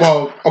 Yeah.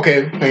 Well,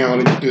 okay. Hang on.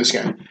 Let me do this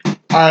again.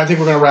 I think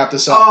we're gonna wrap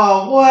this up.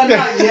 Oh, what?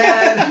 Not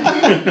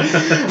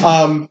yet.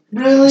 Um.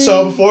 Really?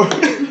 So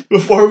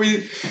Before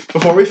we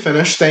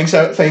finish, thanks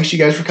you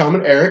guys for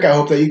coming. Eric, I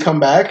hope that you come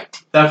back.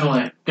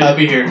 Definitely. Good to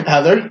be here.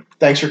 Heather,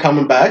 thanks for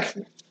coming back.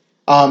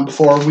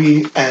 Before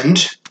we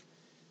end,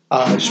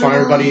 I just want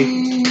to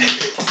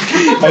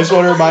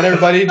remind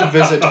everybody to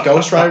visit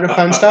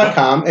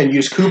GhostRiderDefense.com and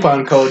use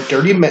coupon code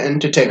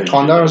DirtyMitten to take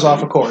 $20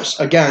 off a course.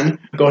 Again,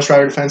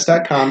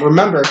 GhostRiderDefense.com.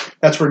 Remember,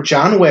 that's where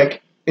John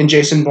Wick and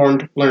Jason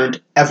Bourne learned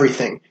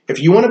everything. If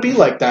you want to be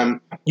like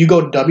them, you go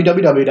to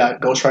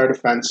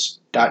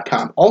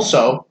www.GhostRiderDefense.com.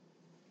 Also,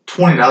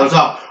 $20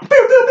 off.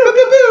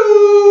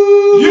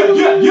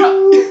 Yeah.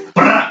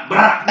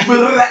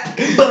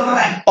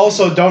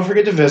 Also, don't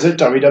forget to visit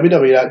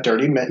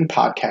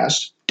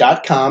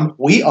www.dirtymittenpodcast.com.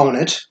 We own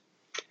it.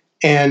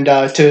 And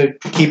to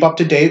keep up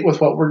to date with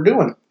what we're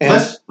doing.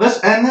 And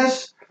let's end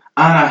this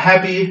on a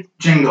happy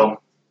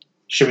jingle.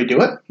 Should we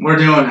do it? We're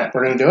doing it.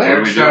 We're going to do it? What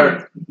are we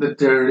doing? The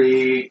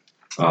dirty...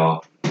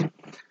 Oh.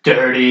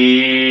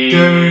 Dirty.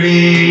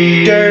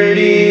 Dirty...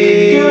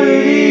 Dirty...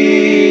 Dirty...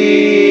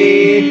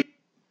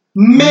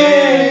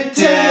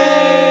 Mitten...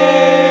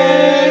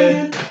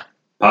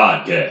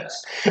 Podcast.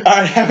 All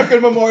right, have a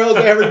good Memorial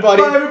Day,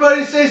 everybody. Bye,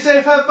 everybody. Stay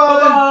safe. Have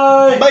fun.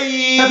 Bye. Bye.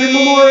 Happy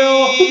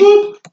Memorial. Boop, boop.